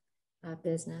third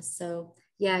business. So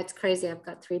yeah, it's crazy. I've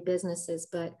got 3 businesses,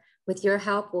 but with your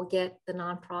help, we'll get the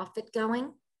nonprofit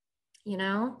going. You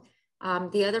know,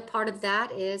 the other part of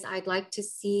that is I'd like to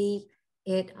see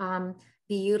it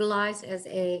be utilized as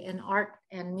an art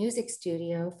and music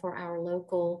studio for our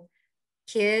local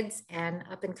kids and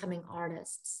up and coming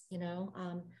artists. You know,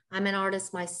 I'm an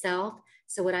artist myself.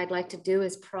 So what I'd like to do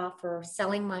is proffer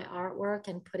selling my artwork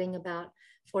and putting about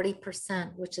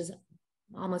 40%, which is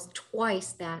almost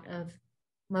twice that of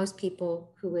most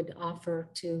people who would offer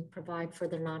to provide for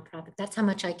their nonprofit. That's how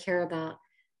much I care about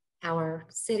our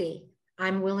city.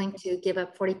 I'm willing to give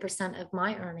up 40% of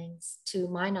my earnings to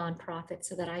my nonprofit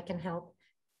so that I can help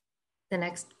the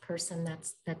next person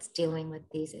that's dealing with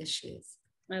these issues.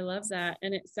 I love that.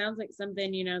 And it sounds like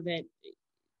something, you know, that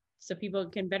so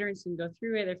veterans can go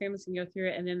through it, their families can go through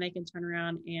it, and then they can turn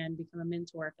around and become a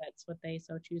mentor if that's what they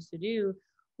so choose to do,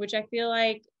 which I feel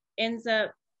like ends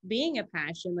up being a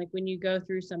passion. Like when you go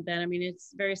through something, I mean,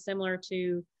 it's very similar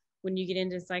to when you get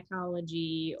into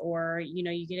psychology, or, you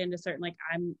know, you get into certain, like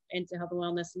I'm into health and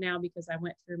wellness now because I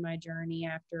went through my journey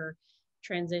after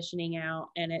transitioning out.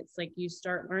 And it's like you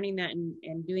start learning that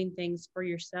and doing things for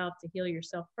yourself to heal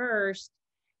yourself first,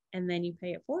 and then you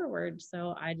pay it forward.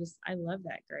 So I love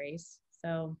that, Grace.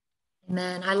 So,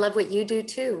 man, I love what you do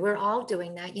too. We're all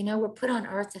doing that. You know, we're put on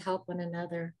earth to help one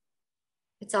another.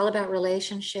 It's all about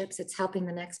relationships. It's helping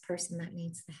the next person that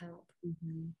needs the help.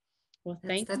 Mm-hmm. Well,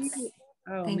 thank you.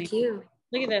 Oh, thank you.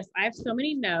 Look at this. I have so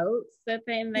many notes that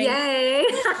they Yay.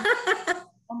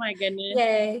 Oh my goodness.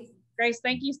 Yay. Grace,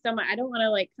 thank you so much. I don't want to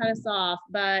like cut us off,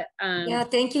 but yeah,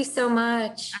 thank you so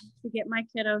much. I have to get my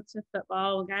kiddo to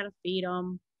football. We gotta feed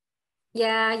them.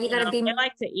 Yeah, you gotta be. They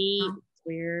like to eat. It's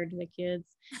weird, the kids.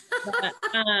 But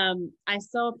I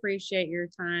so appreciate your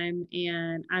time,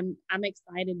 and I'm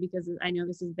excited because I know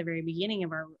this is the very beginning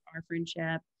of our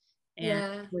friendship,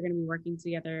 and we're going to be working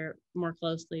together more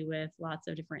closely with lots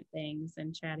of different things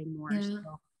and chatting more. So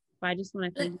I just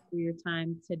want to thank you for your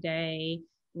time today.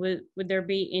 Would there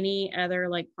be any other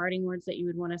like parting words that you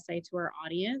would want to say to our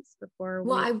audience before?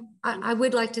 Well, I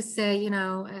would like to say, you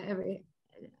know,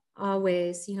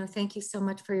 always, you know, thank you so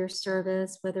much for your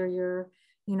service, whether you're,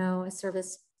 you know, a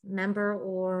service member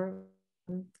or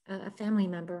a family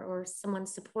member or someone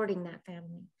supporting that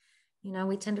family. You know,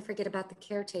 we tend to forget about the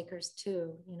caretakers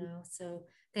too, you know, so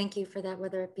thank you for that,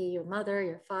 whether it be your mother,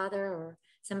 your father, or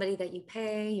somebody that you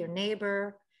pay, your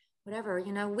neighbor, whatever.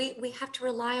 You know, we have to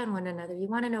rely on one another. You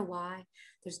want to know why?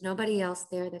 There's nobody else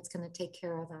there that's going to take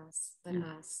care of us but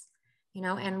us, you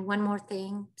know. And one more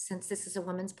thing, since this is a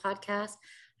women's podcast,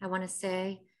 I want to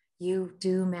say you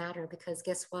do matter, because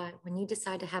guess what? When you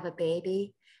decide to have a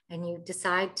baby and you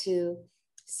decide to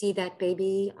see that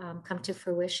baby come to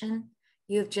fruition,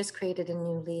 you have just created a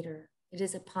new leader. It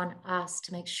is upon us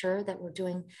to make sure that we're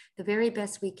doing the very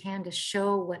best we can to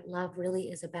show what love really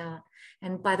is about.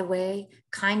 And by the way,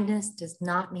 kindness does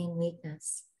not mean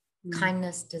weakness.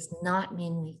 Kindness does not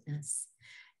mean weakness.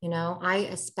 You know, I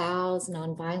espouse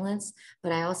nonviolence,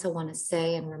 but I also want to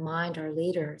say and remind our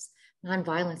leaders,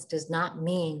 nonviolence does not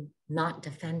mean not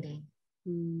defending.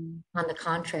 On the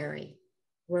contrary,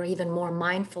 we're even more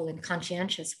mindful and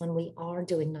conscientious when we are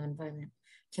doing nonviolent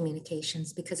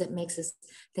communications, because it makes us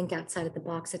think outside of the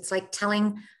box. It's like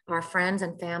telling our friends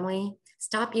and family,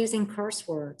 stop using curse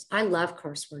words. I love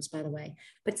curse words, by the way,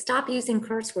 but stop using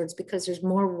curse words, because there's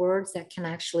more words that can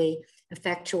actually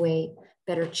effectuate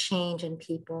better change in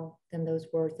people than those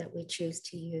words that we choose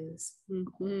to use.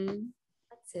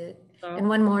 That's it. Oh. And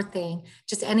one more thing,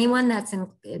 just anyone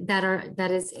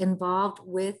that is involved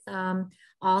with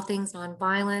all things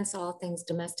nonviolence, all things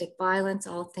domestic violence,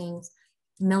 all things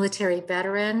military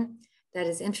veteran that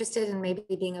is interested in maybe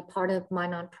being a part of my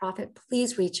nonprofit,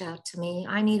 please reach out to me.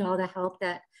 I need all the help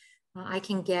that I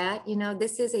can get. You know,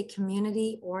 this is a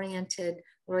community-oriented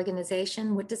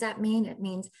organization. What does that mean? It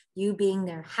means you being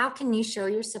there. How can you show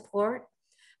your support?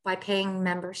 By paying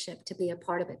membership to be a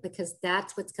part of it, because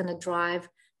that's what's going to drive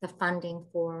the funding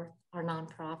for our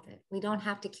nonprofit. We don't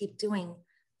have to keep doing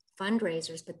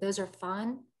fundraisers, but those are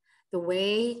fun. The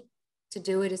way to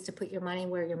do it is to put your money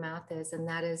where your mouth is, and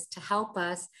that is to help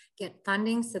us get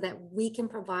funding so that we can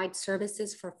provide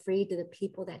services for free to the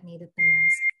people that need it the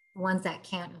most, the ones that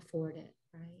can't afford it,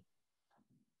 right?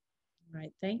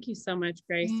 Right. Thank you so much,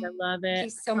 Grace. I love it. Thank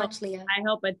you so much, Leah. I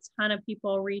hope a ton of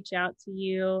people reach out to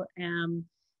you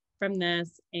from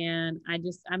this, and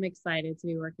I'm excited to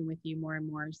be working with you more and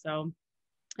more. So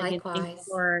likewise. Thank you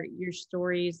for your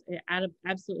stories.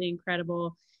 Absolutely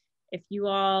incredible. If you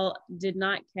all did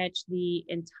not catch the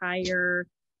entire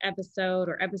episode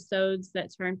or episodes that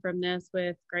turn from this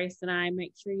with Grace and I,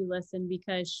 make sure you listen,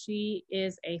 because she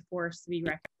is a force to be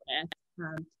reckoned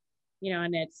with. You know,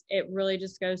 and it really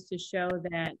just goes to show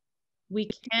that we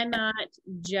cannot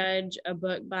judge a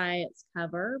book by its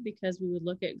cover, because we would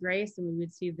look at Grace and we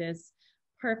would see this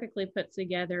perfectly put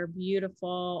together,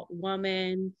 beautiful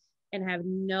woman and have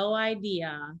no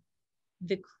idea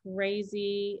the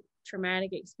crazy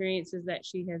traumatic experiences that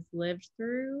she has lived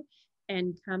through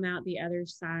and come out the other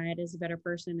side as a better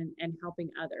person and helping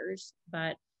others.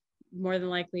 But more than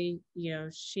likely, you know,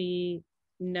 she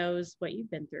knows what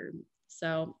you've been through,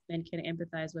 so, and can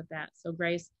empathize with that. So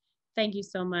Grace, thank you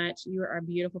so much. You are a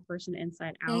beautiful person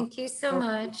inside out. Thank you so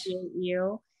much.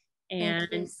 You.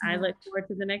 And I look forward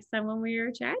to the next time when we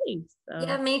are chatting. So.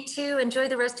 Yeah, me too. Enjoy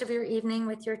the rest of your evening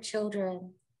with your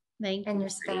children. Thank you. And your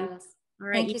spouse. All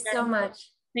right. Thank you so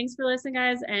much. Thanks for listening,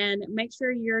 guys. And make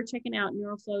sure you're checking out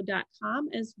neuroflow.com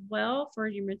as well for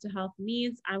your mental health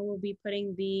needs. I will be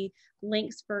putting the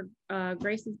links for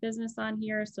Grace's business on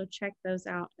here, so check those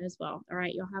out as well. All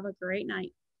right. You'll have a great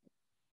night.